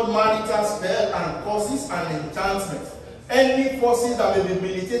everything called marital spell and curses and enchantments, any forces that may be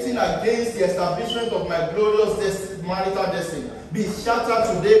militating against the establishment of my glorious marital destiny, be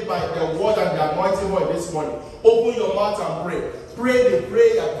shattered today by the word and the anointing word this morning. Open your mouth and pray. Pray the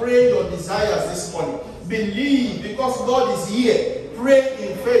prayer. Pray your desires this morning. Believe, because God is here. Pray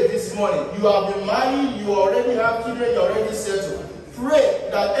in faith this morning. You have been married. You already have children. You already settled. Pray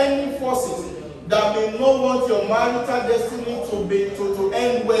that any forces that may not want your marital destiny to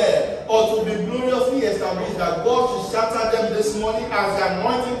end well or to be gloriously established, that God should shatter them this morning as the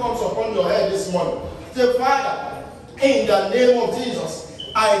anointing comes upon your head this morning. Say, Father, in the name of Jesus,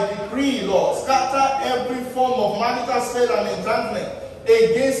 I decree, Lord, scatter every form of marital spell and enchantment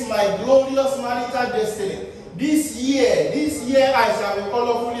against my glorious marital destiny. This year I shall be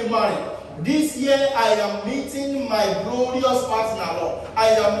colorfully married. This year I am meeting my glorious partner, Lord. I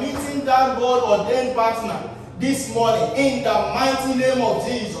am meeting that God-ordained partner this morning in the mighty name of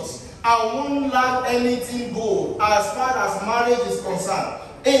Jesus. I won't lack anything good as far as marriage is concerned.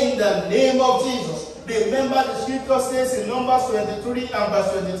 In the name of Jesus. Remember the scripture says in Numbers 23 and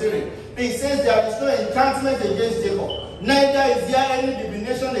verse 23. It says there is no enchantment against Jacob, neither is there any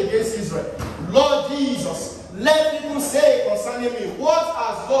divination against Israel. Lord Jesus, let people say concerning me, what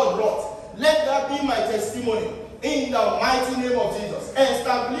has God wrought? Let that be my testimony in the mighty name of Jesus.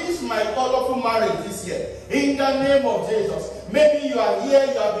 Establish my colorful marriage this year in the name of Jesus. Maybe you are here,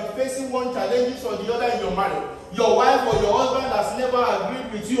 you have been facing one challenge or the other in your marriage. Your wife or your husband has never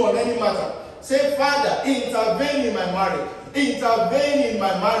agreed with you on any matter. Say, Father, intervene in my marriage. Intervene in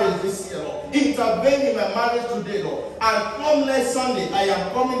my marriage this year, Lord. Intervene in my marriage today, Lord. And come next Sunday, I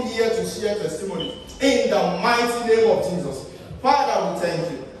am coming here to share testimony in the mighty name of Jesus. Father, we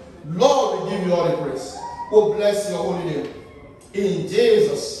thank you. Lord, we give you all the praise. We bless your holy name. In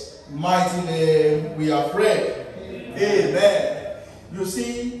Jesus' mighty name, we are praying. Amen. You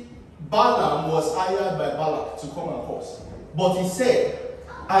see, Balaam was hired by Balak to come and curse. But he said,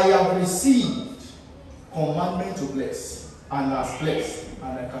 I have received commandment to bless, and has blessed,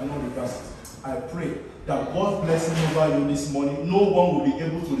 and I cannot reverse it. I pray that God's blessing over you this morning, no one will be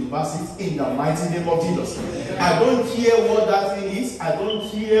able to reverse it in the mighty name of Jesus. I don't care what that thing is. I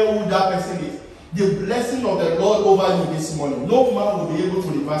don't care who that person is. The blessing of the Lord over you this morning, no man will be able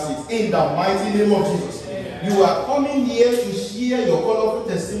to reverse it in the mighty name of Jesus. You are coming here to share your colorful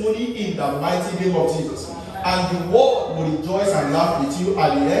testimony in the mighty name of Jesus. And the world will rejoice and laugh with you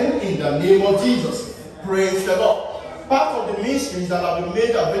at the end in the name of Jesus. Praise the Lord. Part of the mysteries that have been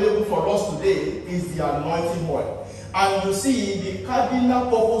made available for us today is the anointing oil. And you see, the cardinal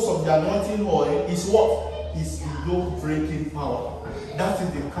purpose of the anointing oil is what? Is yoke breaking power. That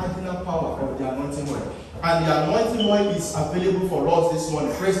is the cardinal power of the anointing oil. And the anointing oil is available for us this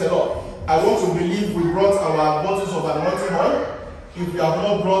morning. Praise the Lord. I want to believe we brought our bottles of anointing oil. If you have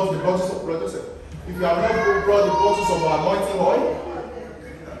not brought the bottles of if you have not brought the bottles of our anointing oil,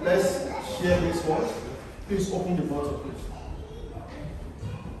 let's share this one. Please open the bottle, please.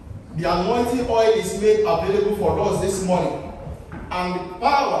 The anointing oil is made available for us this morning. And the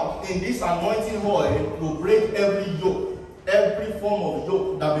power in this anointing oil will break every yoke, every form of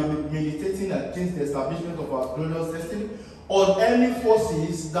yoke that may be militating against the establishment of our glorious destiny, or any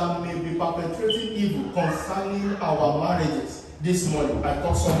forces that may be perpetrating evil concerning our marriages this morning. I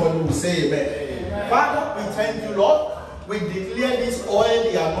thought somebody would say amen. Father, we thank you, Lord. We declare this oil,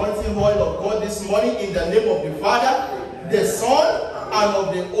 the anointing oil of God this morning in the name of the Father, the Son, and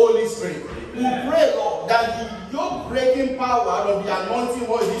of the Holy Spirit. We pray, Lord, that the yoke-breaking power of the anointing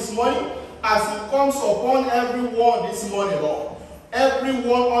oil this morning, as it comes upon everyone this morning, Lord.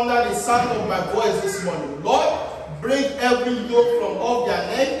 Everyone under the sound of my voice this morning. Lord, break every yoke from off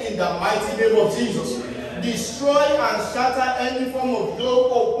their neck in the mighty name of Jesus. Destroy and shatter any form of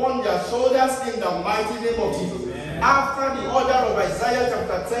yoke upon their shoulders in the mighty name of Jesus. After the order of Isaiah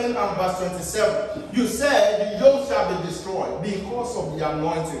chapter 10 and verse 27, you said the yoke shall be destroyed because of the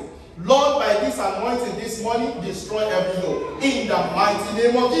anointing. Lord, by this anointing this morning, destroy every yoke in the mighty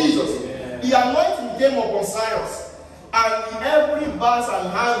name of Jesus. The anointing came upon Cyrus, And every bars and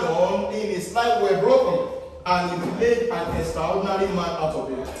iron in his life were broken, and he made an extraordinary man out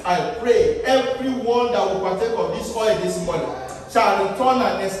of it. I pray everyone that will partake of this oil this morning shall return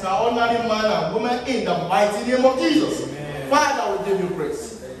an extraordinary man and woman in the mighty name of Jesus. Amen. Father, we give you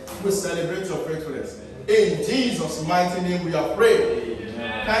praise. We celebrate your faithfulness. In Jesus' mighty name we are praying.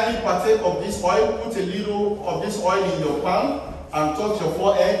 Kindly partake of this oil. Put a little of this oil in your palm and touch your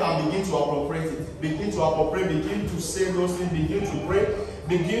forehead and begin to appropriate it. Begin to appropriate, begin to say those things, begin to pray,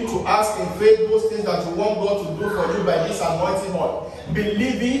 begin to ask in faith those things that you want God to do for you by this anointing oil.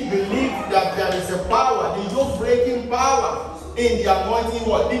 Believe that there is a power, the yoke breaking power in the anointing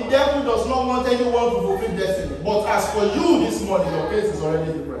oil. The devil does not want anyone to fulfill destiny. But as for you this morning, your case is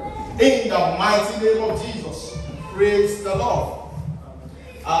already different. In the mighty name of Jesus. Praise the Lord.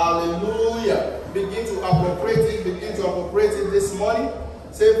 Hallelujah. Begin to appropriate it this morning.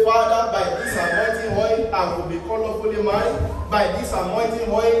 Say, Father, by this anointing oil, I will be colorfully married. By this anointing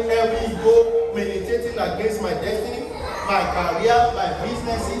oil, every goal meditating against my destiny, my career, my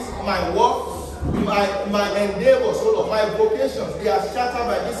businesses, my work, my endeavors, all of my vocations, they are shattered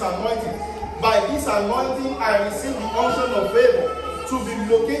by this anointing. By this anointing, I receive the unction of favor to be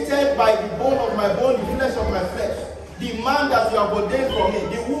located by the bone of my bone, the flesh of my flesh. The man that you have ordained for me,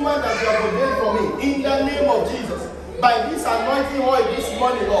 the woman that you have ordained for me, in the name of Jesus. By this anointing oil this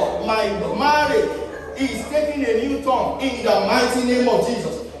morning, Lord, my marriage is taking a new turn in the mighty name of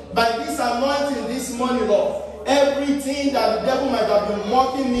Jesus. By this anointing this morning, Lord, everything that the devil might have been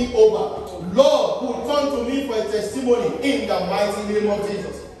mocking me over, Lord, will turn to me for a testimony in the mighty name of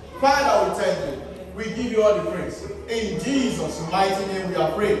Jesus. Father, we thank you. We give you all the praise. In Jesus' mighty name we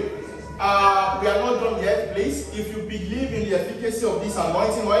are praying. We are not done yet, please. If you believe in the efficacy of this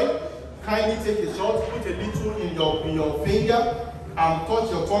anointing oil, kindly take a shot, put a little in your finger, and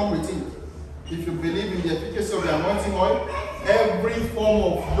touch your tongue with it. If you believe in the efficacy of the anointing oil, every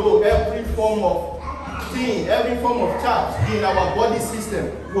form of load, every form of thing, every form of charge in our body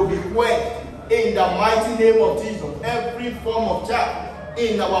system will be quenched in the mighty name of Jesus. Every form of charge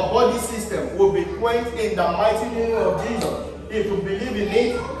in our body system will be quenched in the mighty name of Jesus. If you believe in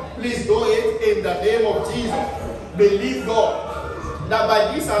it, please do it in the name of Jesus. Believe God that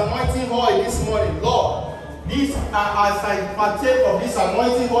by this anointing oil this morning, Lord, as I partake of this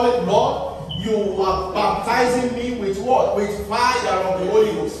anointing oil, Lord, you are baptizing me with what? With fire of the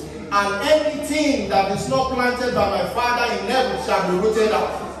Holy Ghost. And anything that is not planted by my Father in heaven shall be rooted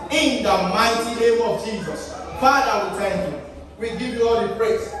out. In the mighty name of Jesus. Father, we thank you. We give you all the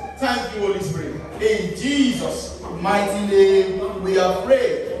praise. Thank you, Holy Spirit. In Jesus' mighty name we are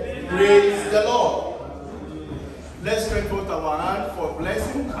praying. Praise the Lord. Let's stretch forth our hand for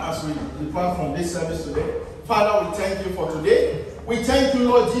blessing as we depart from this service today. Father, we thank you for today. We thank you,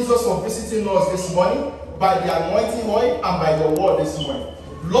 Lord Jesus, for visiting us this morning by the anointing oil and by your word this morning.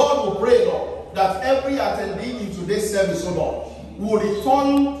 Lord, we pray, Lord, that every attendee in today's service, oh Lord, will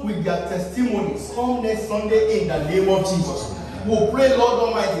return with their testimonies come next Sunday in the name of Jesus. We pray, Lord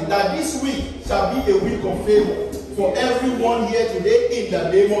Almighty, that this week shall be a week of favor for everyone here today in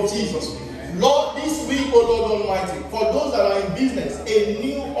the name of Jesus. Lord, this week, oh Lord Almighty, for those that are in business, a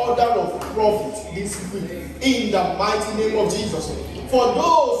new order of profit this week in the mighty name of Jesus. For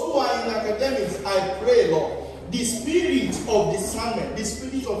those who are in academics, I pray, Lord, the spirit of discernment, the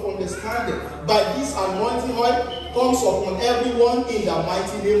spirit of understanding by this anointing oil comes upon everyone in the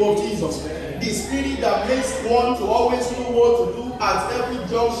mighty name of Jesus. The spirit that makes one to always know what to do at every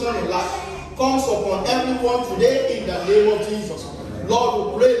junction in life comes upon everyone today in the name of Jesus.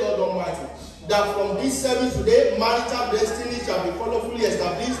 Lord, we pray, Lord Almighty, that from this service today, marital destiny shall be colorfully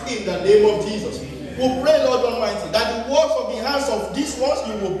established in the name of Jesus. We pray, Lord Almighty, that the works of the hands of these ones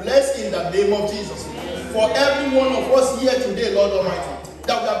you will bless in the name of Jesus. For every one of us here today, Lord Almighty,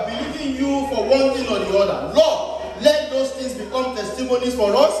 that we are believing you for one thing or the other. Lord, let those things become testimonies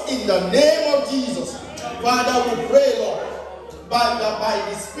for us in the name of Jesus. Father, we pray, Lord, by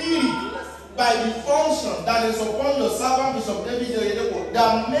the Spirit, by the unction that is upon your servant Bishop David,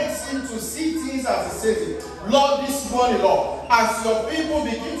 that makes him to see things as he sees it. Lord, this morning, Lord, as your people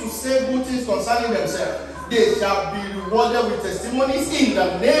begin to say good things concerning themselves, they shall be rewarded with testimonies in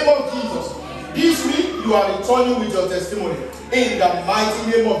the name of Jesus. This week, you are returning with your testimony in the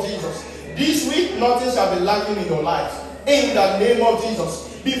mighty name of Jesus. This week, nothing shall be lacking in your life in the name of Jesus.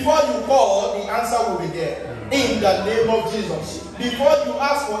 Before you call, the answer will be there in the name of Jesus. Before you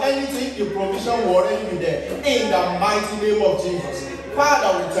ask for anything, the provision will already be there in the mighty name of Jesus.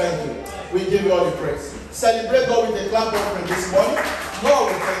 Father, we thank you. We give you all the praise. Celebrate God with a clap offering this morning.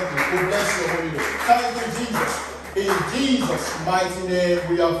 Lord, we thank you. We bless your holy name. Thank you, Jesus. In Jesus' mighty name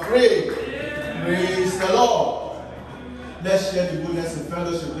we have prayed. Praise the Lord. Let's share the goodness and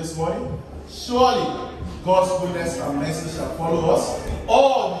fellowship this morning. Surely, God's goodness and mercy shall follow us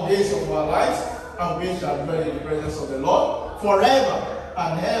all the days of our lives, and we shall dwell in the presence of the Lord forever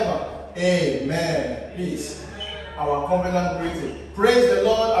and ever. Amen. Please, our covenant greeting. Praise the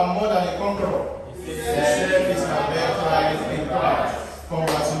Lord, I'm more than a conqueror. The same is my birthright in Christ.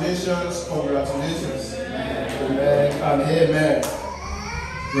 Congratulations, congratulations. Amen and amen.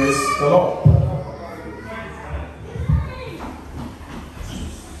 Praise the Lord.